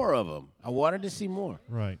see more of them. I wanted to see more.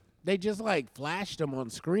 Right. They just like flashed them on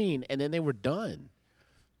screen, and then they were done.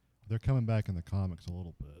 They're coming back in the comics a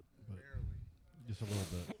little bit, but just a little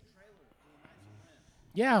bit.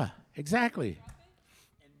 Yeah, exactly.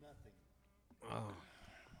 Oh.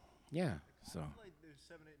 Yeah, so. Like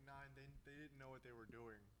 7, 8, 9, they didn't know what they were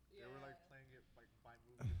doing. They were like playing it like by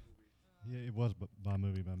movie to movie. Yeah, it was by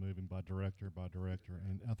movie, by director,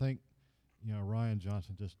 and I think, you know, Ryan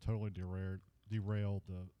Johnson just totally derailed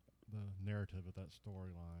the narrative of that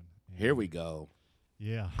storyline. Here we go.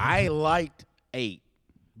 Yeah. I liked 8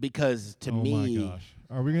 because to oh me, my gosh,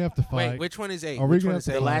 are we gonna have to fight? Wait, which one is 8? Are we Which gonna one have is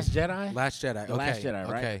to 8? The Last Jedi. Last Jedi. The okay. Last Jedi,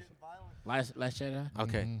 right? Okay. Last Jedi.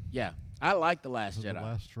 Okay. Mhm. Yeah, I like the Last This is Jedi. the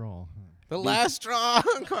last straw. The last straw.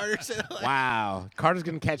 Carter said. Wow, Carter's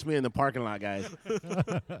gonna catch me in the parking lot, guys.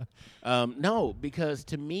 No, because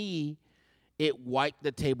to me, it wiped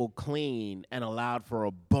the table clean and allowed for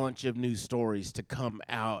a bunch of new stories to come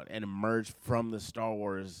out and emerge from the Star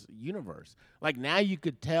Wars universe. Like now, you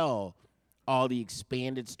could tell all the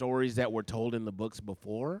expanded stories that were told in the books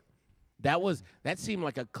before. That seemed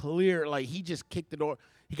like a clear, like he just kicked the door.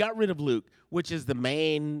 He got rid of Luke, which is the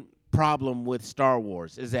main problem with Star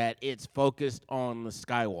Wars, is that it's focused on the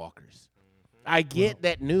Skywalkers. I get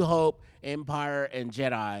that New Hope, Empire, and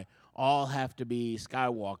Jedi all have to be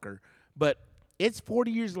Skywalker, but it's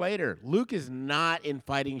 40 years later. Luke is not in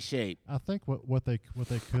fighting shape. I think what they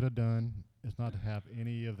could have done is not to have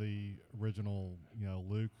any of the original, you know,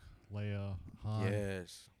 Luke, Leia, Han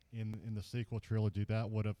Yes. in the sequel trilogy. That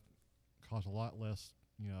would have caused a lot less,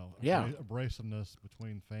 you know, Yeah. abrasiveness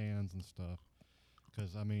between fans and stuff.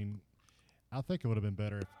 Because I mean, I think it would have been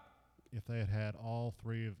better if they had had all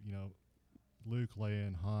three of, you know, Luke, Leia,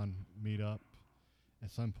 and Han meet up at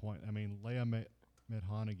some point. I mean, Leia met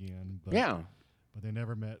Han again, but but they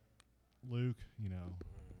never met Luke. You know,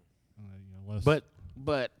 less.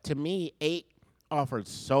 But to me, 8 offered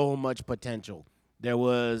so much potential. There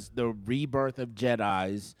was the rebirth of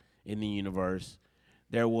Jedis in the universe.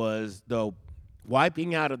 There was the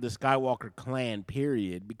wiping out of the Skywalker clan,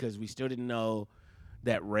 period, because we still didn't know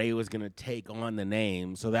that Rey was going to take on the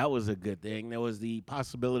name. So that was a good thing. There was the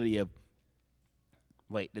possibility of,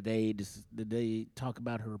 wait, did they talk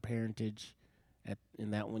about her parentage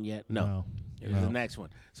in that one yet? No. It was the next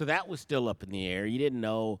one. So that was still up in the air. You didn't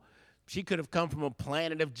know. She could have come from a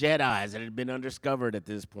planet of Jedis that had been undiscovered at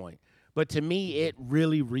this point. But to me, it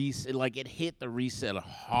really it hit the reset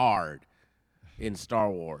hard in Star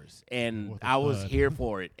Wars, and With a I was thud. here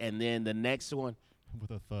for it. And then the next one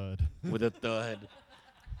With a thud. with a thud,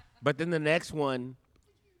 but then the next one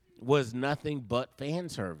was nothing but fan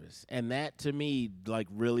service, and that to me like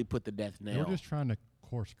really put the death They were nail. just trying to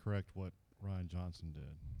course correct what Ryan Johnson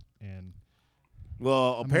did, and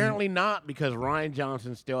Well, I mean- apparently not, because Ryan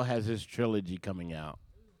Johnson still has his trilogy coming out.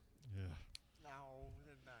 yeah.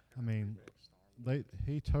 I mean,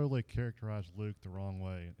 he totally characterized Luke the wrong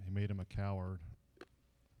way. He made him a coward.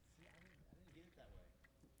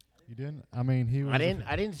 You didn't? I mean, he was. I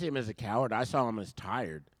didn't see him as a coward. I saw him as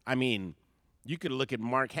tired. I mean, you could look at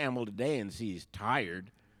Mark Hamill today and see he's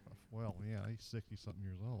tired. Well, yeah, he's 60-something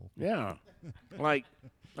years old. Yeah. Like,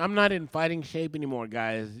 I'm not in fighting shape anymore,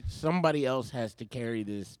 guys. Somebody else has to carry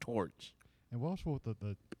this torch. And what was with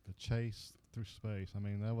the chase through space? I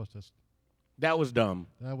mean, that was just That was dumb.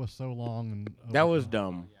 that was so long and That was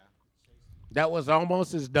overdone. dumb. That was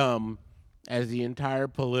almost as dumb as the entire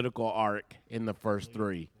political arc in the first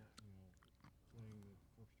three.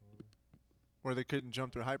 Where they couldn't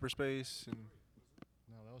jump through hyperspace and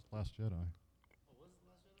No, that was Last Jedi.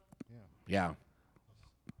 Yeah.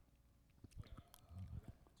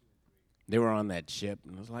 They were on that ship,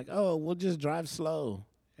 and it was like, "Oh, we'll just drive slow."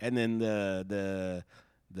 And then the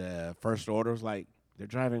First Order was like, "They're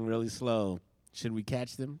driving really slow. Should we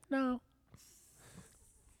catch them?" No.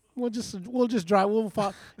 We'll just drive. We'll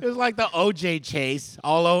follow. It was like the OJ chase,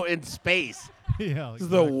 all in space. Yeah, This is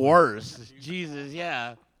the worst. Jesus,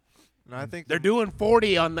 yeah. and I think They're doing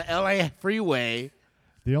 40 on the LA freeway.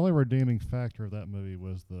 The only redeeming factor of that movie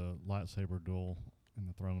was the lightsaber duel in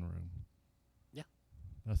the throne room. Yeah.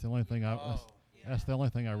 That's the only thing that's the only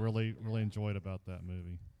thing I really enjoyed about that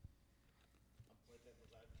movie.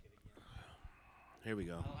 Here we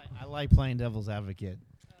go. I like playing devil's advocate.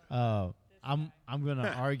 I'm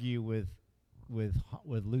gonna argue with Luke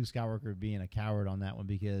Skywalker being a coward on that one,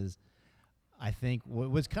 because I think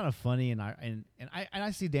what's kind of funny, and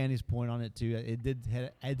I see Danny's point on it too. It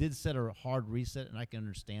did set a hard reset, and I can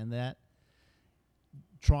understand that.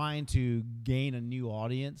 Trying to gain a new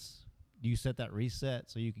audience, you set that reset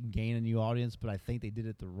so you can gain a new audience, but I think they did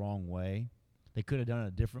it the wrong way. They could have done it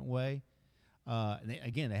a different way. And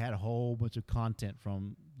they had a whole bunch of content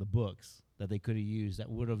from the books that they could have used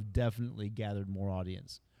that would have definitely gathered more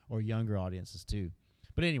audience, or younger audiences too.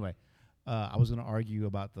 But anyway, I was going to argue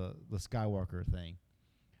about the Skywalker thing.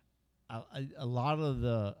 A lot of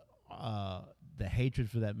the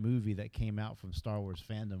hatred for that movie that came out from Star Wars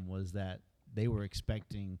fandom was that they were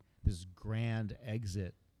expecting this grand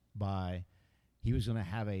exit by he was going to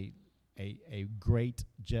have a great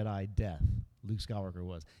Jedi death. Luke Skywalker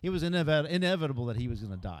was. It was inevitable that he was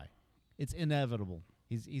going to die. It's inevitable.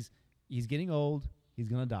 He's getting old. He's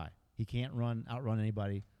going to die. He can't outrun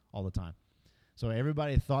anybody all the time. So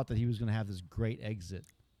everybody thought that he was going to have this great exit,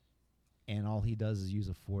 and all he does is use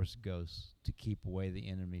a Force ghost to keep away the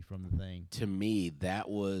enemy from the thing. To me, that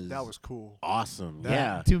was cool. awesome. That-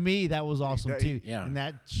 Yeah. To me, that was awesome too. Yeah. And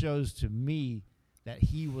that shows to me that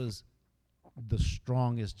he was the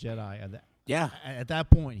strongest Jedi of that. Yeah. At that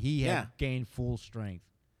point, he Yeah. had gained full strength.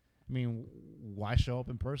 I mean, why show up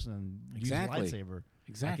in person and Exactly. use a lightsaber? I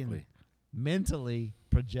Exactly. can mentally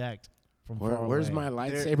project from far Where's away. my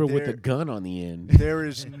lightsaber with the there- gun on the end? There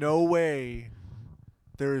is no way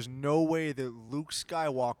that Luke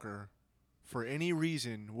Skywalker, for any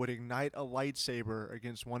reason, would ignite a lightsaber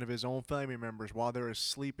against one of his own family members while they're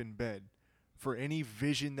asleep in bed. For any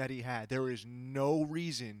vision that he had, there is no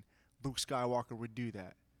reason Luke Skywalker would do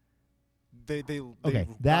that. They Okay,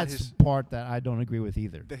 got that's his, the part that I don't agree with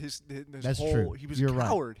either. his That's whole, true. He was You're a right.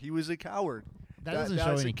 coward. He was a coward. That doesn't show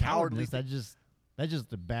that's any a cowardly cowardness. That's just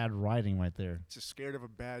the bad writing right there. Just scared of a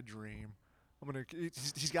bad dream.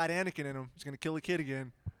 He's got Anakin in him. He's gonna kill a kid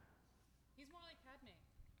again. He's more like Padme.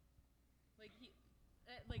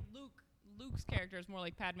 Like Luke's character is more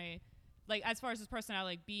like Padme. Like as far as his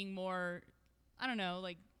personality, like being more, I don't know,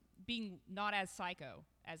 like being not as psycho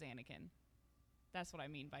as Anakin. That's what I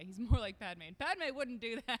mean by he's more like Padme. And Padme wouldn't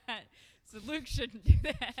do that, so Luke shouldn't do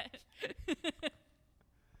that.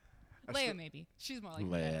 Leia maybe. She's more like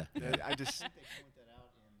Leia. Yeah, I just They point that out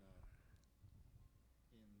in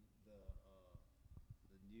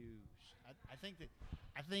the new.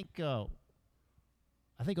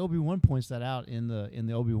 I think Obi-Wan points that out in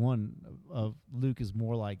the Obi-Wan of Luke is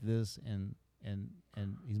more like this, and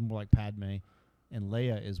he's more like Padme, and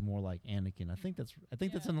Leia is more like Anakin. I think that's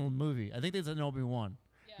in the movie. I think that's in Obi-Wan.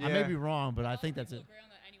 I may Yeah. be wrong, but I think that's it. Agree on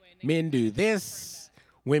that anyway. Men do this,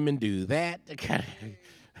 women do that.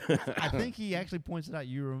 I think he actually points it out.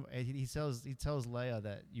 He tells Leia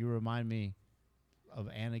that you remind me of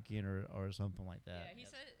Anakin or something like that. Yeah,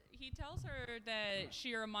 he tells her that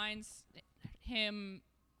she reminds him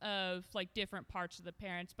of like different parts of the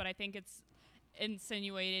parents, but I think it's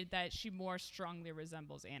insinuated that she more strongly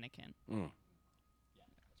resembles Anakin.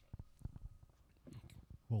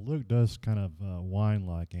 Well, Luke does kind of whine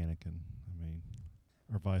like Anakin. I mean,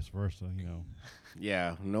 or vice versa.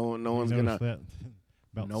 Yeah, no You one's notice gonna that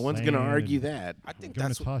about no one's gonna sand argue and that. I think going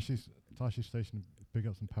that's to Tashi Station to pick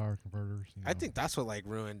up some power converters. I think that's what like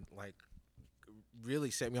ruined, like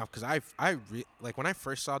really set me off, because like when I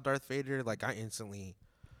first saw Darth Vader, like I instantly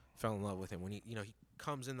fell in love with him when he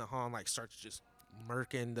comes in the hall and like starts just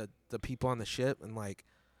murking the people on the ship, and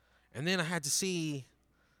then I had to see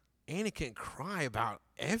Anakin cry about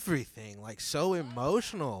everything, like so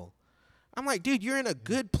emotional. I'm like, dude, you're in a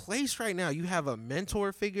good place right now. You have a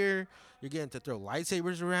mentor figure. You're getting to throw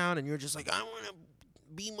lightsabers around, and you're just like, I want to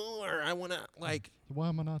be more. I want to, like. So why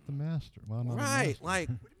am I not the master? Why am I Right, the master? like.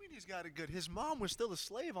 What do you mean he's got it good? His mom was still a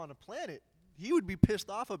slave on the planet. He would be pissed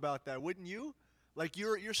off about that, wouldn't you? Like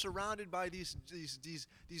you're surrounded by these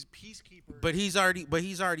peacekeepers. But he's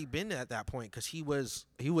already been at that point, because he was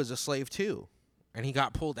a slave too, and he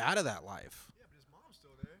got pulled out of that life. Yeah, but his mom's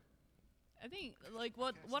still there. I think like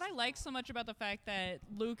what I like so much about the fact that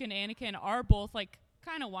Luke and Anakin are both like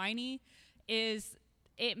kind of whiny is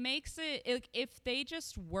it makes it like, if they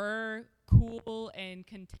just were cool and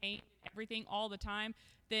contained everything all the time,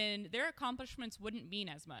 then their accomplishments wouldn't mean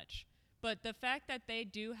as much. But the fact that they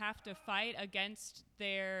do have to fight against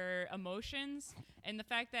their emotions, and the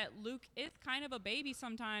fact that Luke is kind of a baby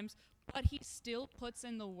sometimes, but he still puts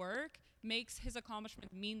in the work, makes his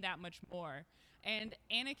accomplishment mean that much more. And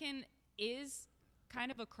Anakin is kind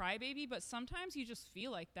of a crybaby, but sometimes you just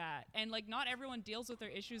feel like that. And like not everyone deals with their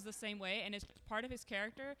issues the same way, and it's just part of his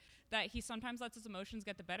character that he sometimes lets his emotions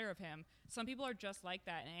get the better of him. Some people are just like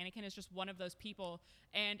that, and Anakin is just one of those people.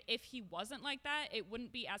 And if he wasn't like that, it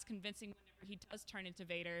wouldn't be as convincing whenever he does turn into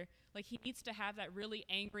Vader. Like he needs to have that really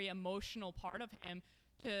angry, emotional part of him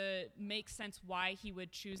to make sense why he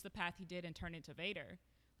would choose the path he did and turn into Vader.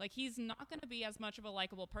 Like, he's not going to be as much of a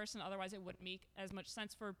likable person, otherwise it wouldn't make as much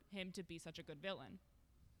sense for him to be such a good villain.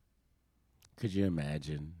 Could you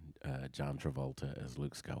imagine John Travolta as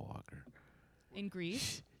Luke Skywalker? In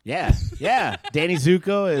Greece? Yeah. Danny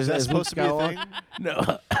Zuko Is that as Luke supposed to be a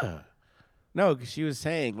Skywalker. thing? No, because she was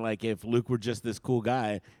saying, like, if Luke were just this cool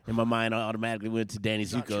guy, and my mind automatically went to Danny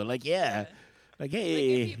Zuko. Like, yeah. Like, Like,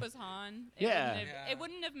 hey. if he was Han, Yeah. it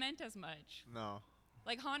wouldn't have meant as much. No.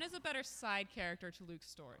 Like, Han is a better side character to Luke's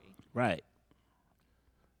story. Right.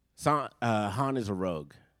 Han is a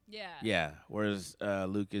rogue. Yeah. Yeah, whereas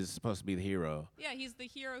Luke is supposed to be the hero. Yeah, he's the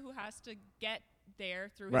hero who has to get there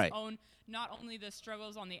through his Right. own, not only the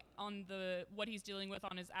struggles on the what he's dealing with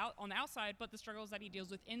on the outside, but the struggles that he deals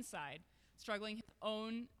with inside, struggling his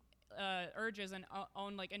own urges and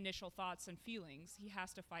own like initial thoughts and feelings. He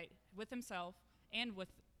has to fight with himself and with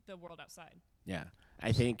the world outside. Yeah,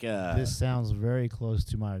 I think This sounds very close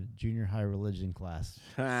to my junior high religion class.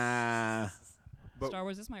 But- Star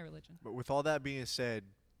Wars is my religion. But with all that being said,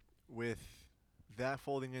 with that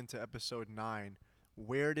folding into episode 9,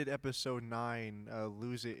 where did episode 9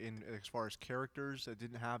 lose it in as far as characters that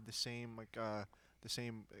didn't have the same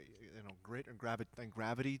grit and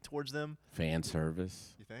gravity towards them? fan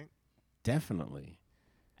service, You think? definitely,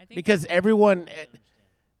 I think because everyone.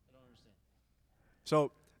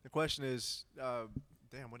 So the question is,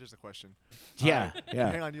 damn, what is the question? Yeah,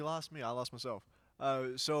 yeah. Hang on, you lost me. I lost myself.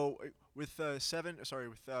 So with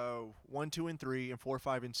 1, 2, and 3, and 4,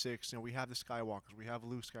 5, and 6, we have the Skywalkers. We have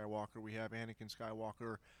Luke Skywalker. We have Anakin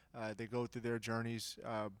Skywalker. They go through their journeys.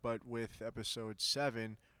 But with episode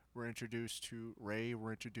 7, we're introduced to Rey.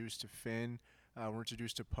 We're introduced to Finn. We're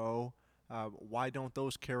introduced to Poe. Why don't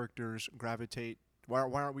those characters gravitate? Why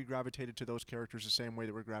aren't we gravitated to those characters the same way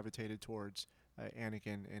that we're gravitated towards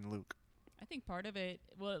Anakin and Luke? I think part of it,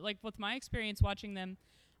 well, like with my experience watching them,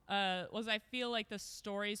 was I feel like the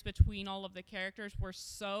stories between all of the characters were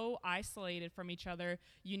so isolated from each other.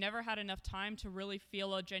 You never had enough time to really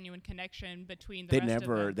feel a genuine connection between the rest of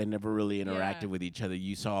them. They never really interacted Yeah. with each other.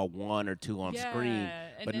 You saw one or two on screen,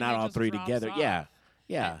 and but then not it all just three drops together. off. Yeah,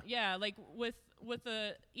 yeah. And yeah, like with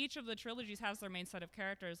each of the trilogies has their main set of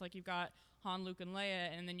characters. Like you've got Han, Luke, and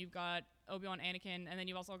Leia, and then you've got Obi-Wan, Anakin, and then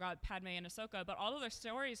you've also got Padme and Ahsoka. But all of their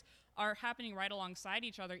stories are happening right alongside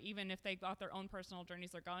each other, even if they got their own personal journeys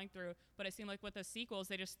they're going through. But it seemed like with the sequels,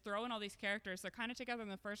 they just throw in all these characters. They're kind of together in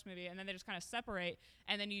the first movie, and then they just kind of separate,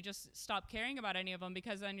 and then you just stop caring about any of them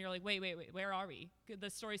because then you're like, wait, where are we? The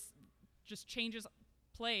story just changes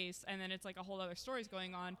place, and then it's like a whole other stories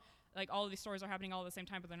going on. Like all of these stories are happening all at the same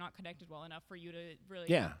time, but they're not connected well enough for you to really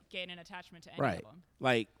gain an attachment to any Right. of them.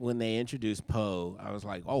 Like when they introduced Poe, I was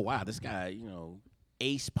like, oh wow, this guy,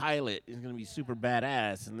 ace pilot is gonna be super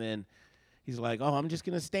badass. And then he's like, oh, I'm just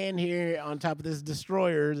gonna stand here on top of this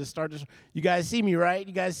destroyer to start this. You guys see me, right?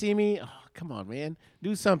 You guys see me? Oh, come on, man,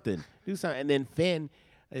 do something. And then Finn,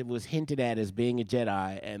 it was hinted at as being a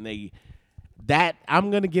Jedi, and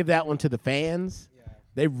I'm gonna give that one to the fans.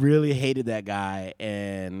 They really hated that guy,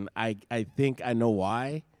 and I think I know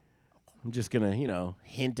why. I'm just gonna,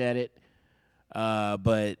 hint at it.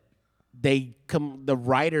 But the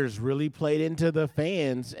writers really played into the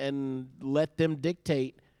fans and let them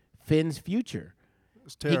dictate Finn's future.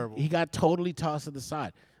 It's terrible. He got totally tossed to the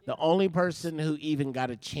side. The only person who even got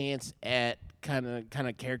a chance at kind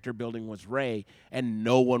of character building was Rey, and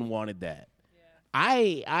no one wanted that.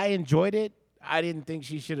 Yeah. I enjoyed it. I didn't think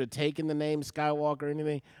she should have taken the name Skywalker or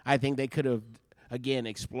anything. I think they could have, again,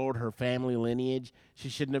 explored her family lineage. She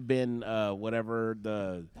shouldn't have been whatever,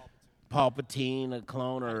 the Palpatine, a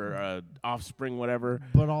clone or offspring, whatever.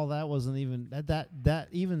 But all that wasn't even that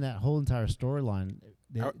even that whole entire storyline.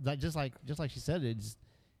 Just like she said,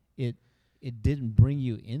 it didn't bring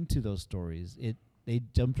you into those stories. They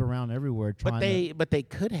jumped around everywhere trying. But they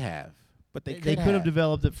could have. But they could have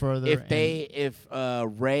developed it further. If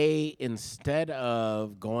Rey, instead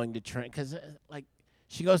of going to train, because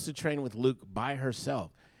she goes to train with Luke by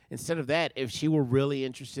herself. Instead of that, if she were really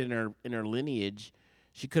interested in her lineage,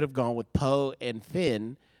 she could have gone with Poe and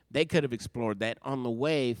Finn. They could have explored that. On the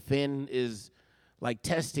way, Finn is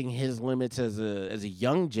testing his limits as a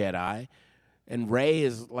young Jedi, and Rey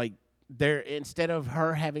is there. Instead of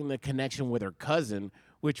her having the connection with her cousin,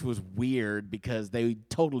 which was weird because they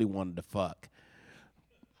totally wanted to fuck.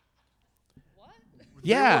 What?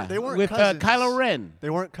 Yeah, they weren't with cousins. Kylo Ren.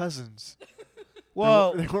 They weren't cousins.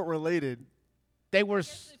 Well, they weren't related. They were.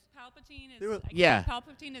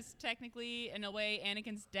 Palpatine is technically, in a way,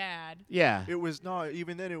 Anakin's dad. Yeah. It was not.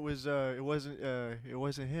 Even then, it was. It wasn't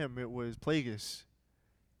him. It was Plagueis.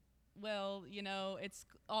 Well, it's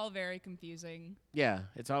all very confusing. Yeah,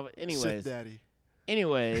 it's all. Anyways. Sith Daddy.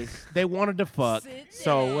 Anyways, they wanted to fuck,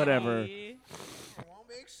 so whatever.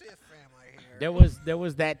 There was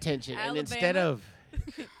that tension, Alabama. and instead of,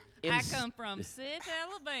 I come from Sith,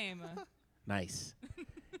 Alabama. Nice.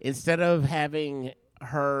 Instead of having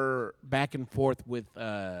her back and forth with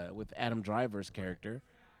Adam Driver's character,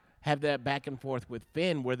 have that back and forth with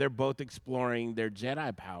Finn, where they're both exploring their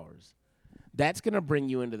Jedi powers. That's going to bring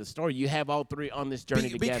you into the story. You have all three on this journey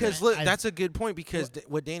together. Because look, that's a good point. Because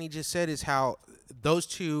what Danny just said is how those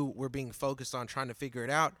two were being focused on trying to figure it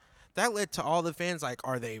out. That led to all the fans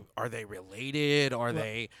are they related? Are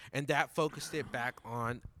they? And that focused it back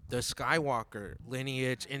on the Skywalker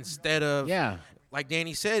lineage instead of like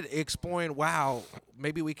Danny said, exploring. Wow,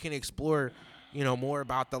 maybe we can explore, more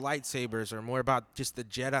about the lightsabers or more about just the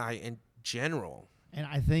Jedi in general. And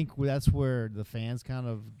I think that's where the fans kind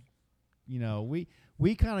of.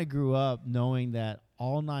 We kind of grew up knowing that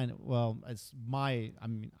all nine. Well,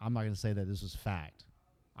 I'm not going to say that this was fact.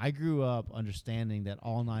 I grew up understanding that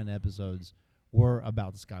all 9 episodes were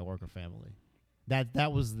about the Skywalker family.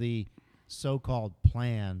 That was the so-called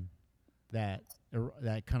plan that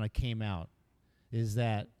kind of came out. Is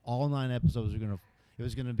that all 9 episodes it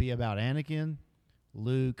was gonna be about Anakin,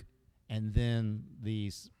 Luke, and then the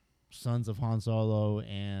sons of Han Solo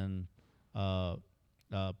and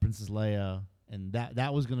Princess Leia, and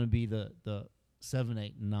that was going to be the 7,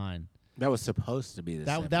 8, and 9. That was supposed to be the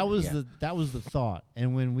that was the thought.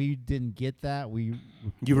 And when we didn't get that, you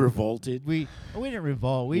revolted. We didn't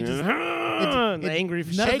revolt. We just angry.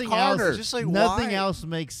 Shake harder. It's just nothing else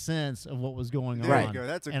makes sense of what was going on. There you go.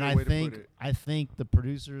 That's a good way to put it. I think the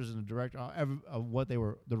producers and the director, what they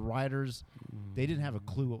were, the writers, they didn't have a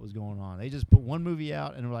clue what was going on. They just put one movie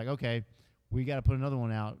out and were like, okay, we got to put another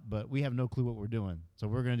one out, but we have no clue what we're doing, so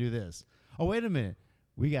we're going to do this. Oh, wait a minute.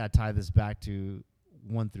 We got to tie this back to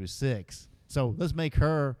 1 through 6. So let's make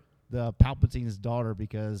her the Palpatine's daughter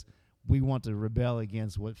because we want to rebel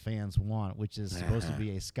against what fans want, which is supposed to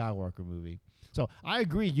be a Skywalker movie. So I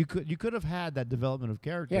agree. You could have had that development of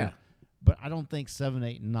character, but I don't think 7,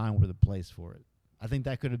 8, and 9 were the place for it. I think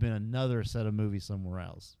that could have been another set of movies somewhere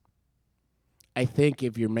else. I think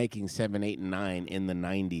if you're making 7, 8, and 9 in the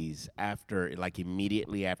 90s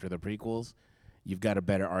immediately after the prequels, you've got a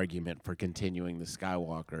better argument for continuing the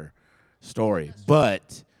Skywalker story.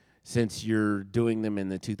 But since you're doing them in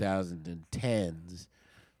the 2010s,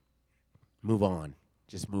 move on.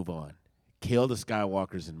 Just move on. Kill the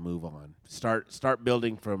Skywalkers and move on. Start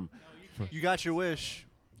building from. You got your wish.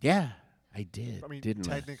 Yeah, I did. I mean, didn't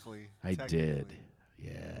technically. I did.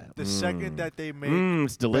 Yeah. The second that they make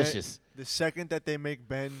it's delicious. the second that they make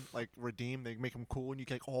Ben like redeem, they make him cool, and you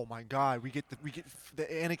like, oh my God, we get the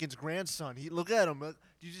Anakin's grandson. Look at him. Did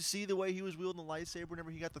you just see the way he was wielding the lightsaber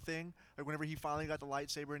whenever he got the thing? Like whenever he finally got the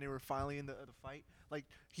lightsaber and they were finally in the fight. Like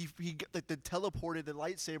he teleported the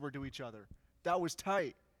lightsaber to each other. That was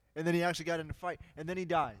tight. And then he actually got in the fight, and then he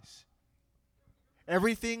dies.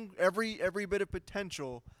 Every bit of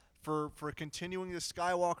potential for continuing the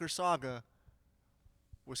Skywalker saga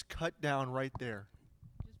was cut down right there.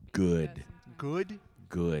 Good. Good?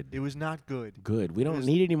 Good. It was not good. Good. We don't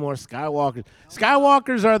need any more Skywalkers.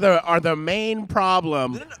 Skywalkers are the main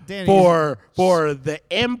problem Danny, for the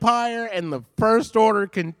Empire and the First Order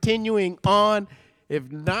continuing on.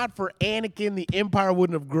 If not for Anakin, the Empire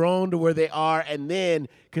wouldn't have grown to where they are, and then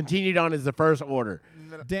continued on as the First Order.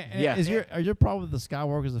 Yeah. Are your problem with the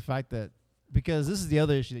Skywalkers the fact that, because this is the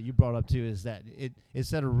other issue that you brought up too, is that it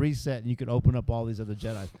said a reset and you could open up all these other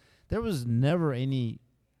Jedi. There was never any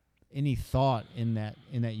thought in that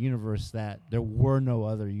universe that there were no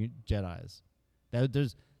other Jedis. That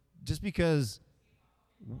there's just because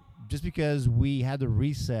we had to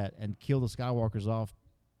reset and kill the Skywalkers off,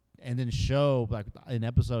 and then show like in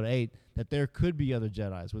Episode 8 that there could be other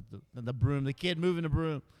Jedis with the broom, the kid moving the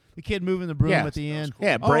broom. The kid moving the broom at the end.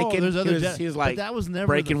 Yeah, breaking. There's other he was like, but that was never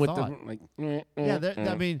breaking the with thought. the like.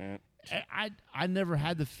 I mean, I never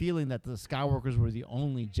had the feeling that the Skywalkers were the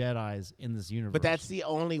only Jedis in this universe. But that's the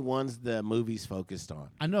only ones the movies focused on.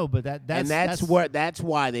 I know, but that's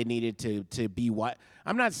why they needed to be what.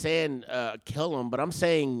 I'm not saying kill them, but I'm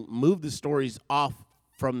saying move the stories off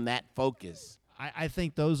from that focus. I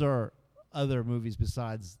think those are other movies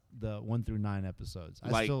besides the 1 through 9 episodes.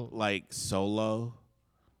 Like Solo.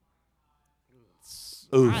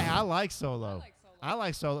 I like Solo. I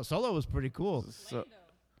like Solo. Solo was pretty cool.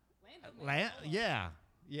 Yeah.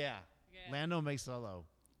 Lando makes Solo.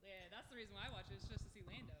 Yeah, that's the reason why I watch it. It's just to see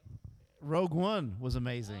Lando. Rogue One was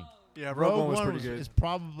amazing. Yeah, Rogue One was pretty good. Is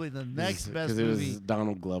probably the next best movie. Because it was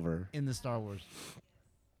Donald Glover. In the Star Wars.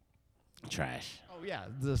 Trash. Oh yeah,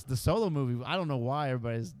 the Solo movie. I don't know why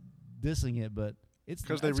everybody's dissing it, but it's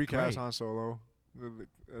because they recast great. Han Solo.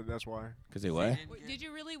 That's why. Because they what? Did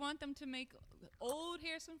you really want them to make old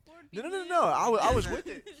Harrison Ford? No. I was with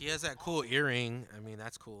it. He has that cool earring. I mean,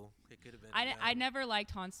 that's cool. It could have been. I never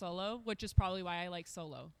liked Han Solo, which is probably why I like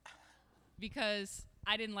Solo, because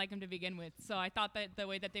I didn't like him to begin with. So I thought that the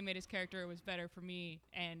way that they made his character was better for me,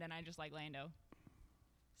 and then I just like Lando.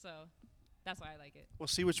 So that's why I like it. Well,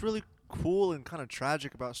 see, what's really cool and kind of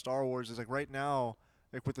tragic about Star Wars is like right now,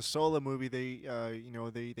 like with the Solo movie,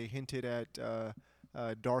 they hinted at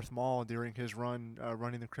Darth Maul during his run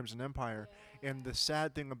running the Crimson Empire. And the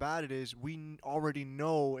sad thing about it is we already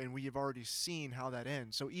know and we have already seen how that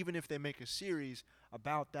ends. So even if they make a series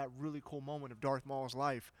about that really cool moment of Darth Maul's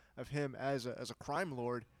life, of him as a crime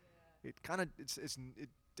lord, it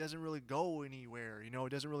doesn't really go anywhere.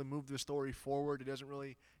 It doesn't really move the story forward. It doesn't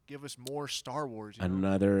really give us more Star Wars.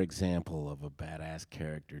 Another example of a badass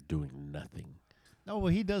character doing nothing. No,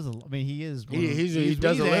 well, he does. He is. He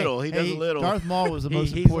does a little. He does a little. Darth Maul was the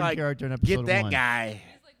most important character in Episode 1. Get that guy.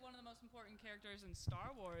 He's like one of the most important characters in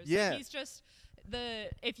Star Wars. Yeah. Like, he's just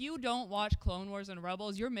if you don't watch Clone Wars and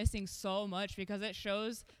Rebels, you're missing so much, because it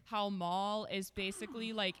shows how Maul is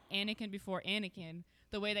basically like Anakin before Anakin.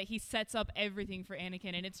 The way that he sets up everything for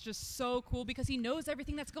Anakin, and it's just so cool because he knows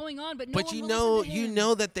everything that's going on, but no one will listen to him. You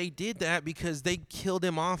know that they did that because they killed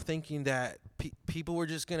him off, thinking that people were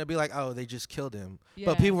just gonna be like, "Oh, they just killed him." Yeah.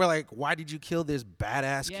 But people were like, "Why did you kill this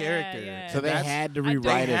badass character?" Yeah. So they had to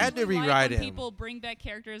rewrite They him. had to Like rewrite when him. people bring back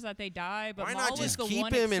characters that they die, but Why Maul not was just the keep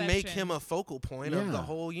one him and make exception. him a focal point of the Yeah.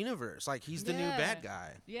 whole universe? Like he's the new bad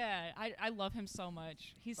guy. Yeah, I love him so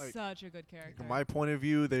much. He's such a good character. From my point of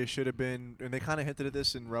view, they should have been, and they kind of hinted at this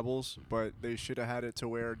in Rebels, but they should have had it to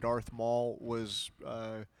where Darth Maul was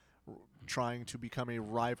trying to become a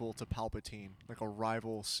rival to Palpatine, like a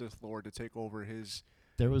rival Sith Lord to take over his.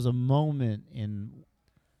 There was a moment in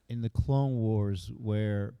the Clone Wars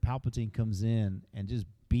where Palpatine comes in and just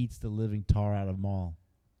beats the living tar out of Maul,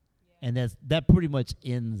 and that pretty much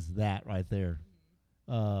ends that right there.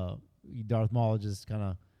 Darth Maul just kind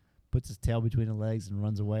of puts his tail between the legs and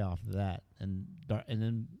runs away off of that, and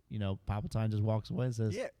then Palpatine just walks away and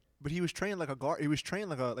says, Yeah, but he was trained like a guard. He was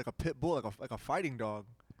trained like a pit bull, like a fighting dog.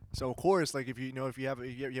 So of course, like if you have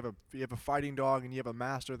a fighting dog and you have a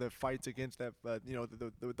master that fights against that,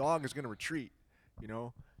 the dog is going to retreat.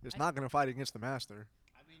 It's not going to fight against the master.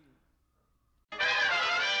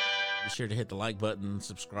 Be sure to hit the like button,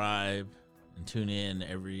 subscribe, and tune in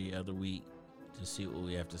every other week to see what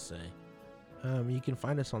we have to say. You can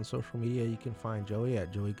find us on social media. You can find Joey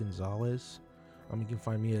at Joey Gonzalez You can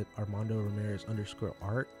find me at Armando Ramirez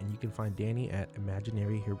 _art, and you can find Danny at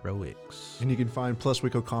Imaginary Heroics. And you can find Plus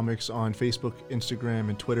Waco Comics on Facebook, Instagram,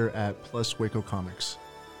 and Twitter at Plus Waco Comics.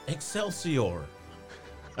 Excelsior.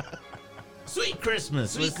 Sweet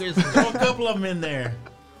Christmas. Sweet Christmas. Throw a couple of them in there.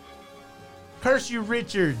 Curse you,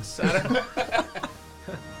 Richards. I don't